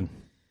clothing.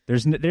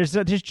 There's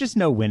just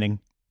no winning,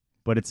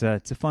 but it's a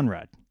fun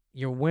ride.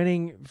 You're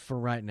winning for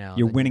right now.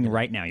 You're Then winning gonna-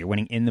 right now. You're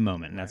winning in the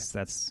moment. And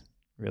that's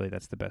really the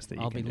best that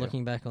you I'll can be do.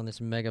 looking back on this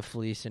mega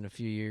fleece in a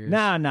few years.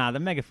 Nah, the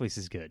Mega Fleece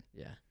is good.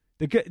 Yeah.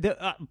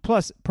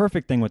 Plus,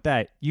 perfect thing with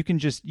that, you can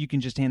just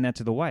hand that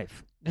to the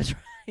wife. That's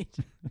right.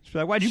 She's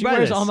like, why'd you She buy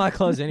wears this? all my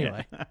clothes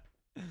anyway. Yeah.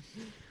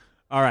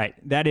 All right,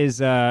 that's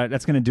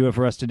going to do it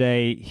for us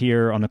today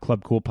here on the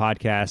Club Cool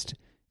podcast.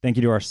 Thank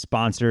you to our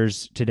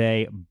sponsors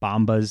today,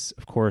 Bombas,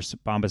 of course,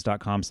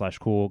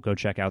 bombas.com/cool. Go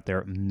check out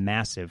their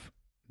massive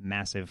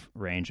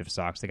range of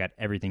socks. They got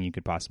everything you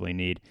could possibly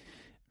need.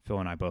 Phil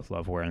and I both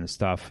love wearing the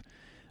stuff.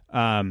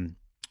 And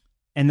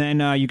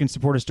then you can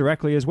support us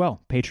directly as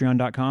well.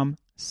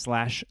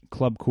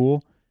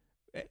 Patreon.com/clubcool.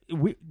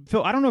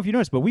 Phil, I don't know if you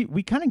noticed, but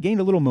we kind of gained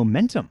a little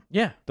momentum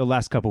Yeah, the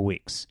last couple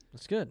weeks.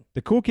 that's good.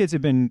 The cool kids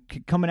have been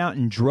coming out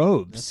in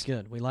droves. That's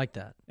good. We like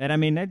that. And I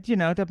mean,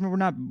 we're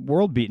not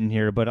world beating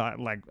here, but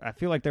I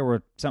feel like there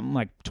were something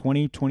like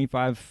 20,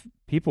 25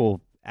 people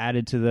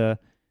added to the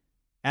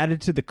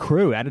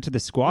crew, added to the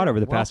squad over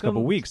the past couple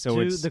Welcome weeks. So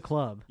to it's the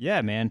club.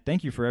 yeah, man.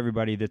 Thank you for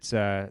everybody that's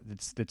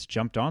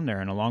jumped on there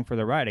and along for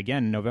the ride.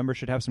 Again, November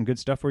should have some good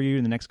stuff for you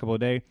in the next couple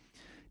of day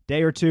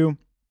or two.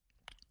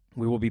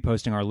 We will be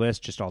posting our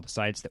list, just all the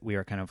sites that we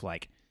are kind of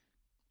like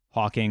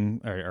hawking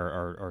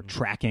or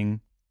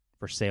tracking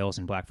for sales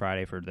and Black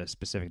Friday for the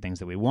specific things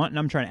that we want. And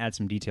I'm trying to add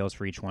some details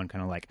for each one,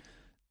 kind of like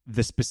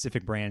the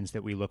specific brands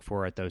that we look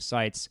for at those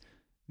sites.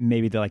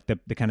 Maybe the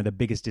kind of the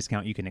biggest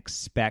discount you can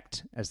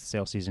expect as the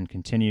sales season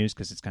continues,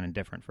 because it's kind of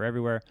different for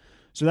everywhere.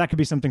 So that could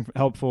be something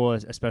helpful,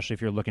 especially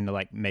if you're looking to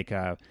like make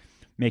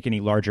any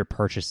larger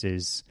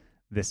purchases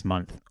this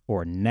month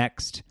or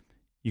next.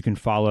 You can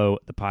follow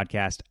the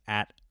podcast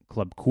at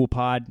Club Cool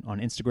Pod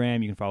on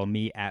Instagram. You can follow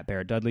me at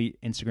Barrett Dudley,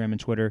 Instagram and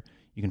Twitter.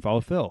 You can follow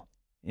Phil,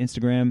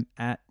 Instagram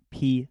at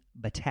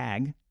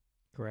PBatag.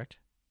 Correct.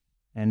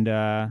 And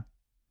yeah,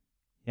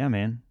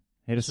 man,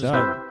 hit us This was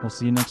up. We'll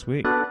see you next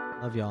week.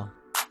 Love y'all.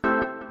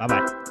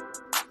 Bye-bye.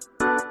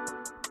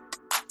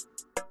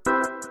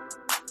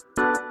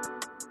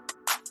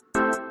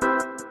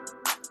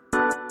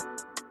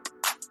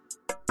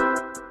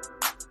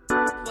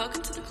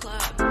 Welcome to the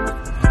club.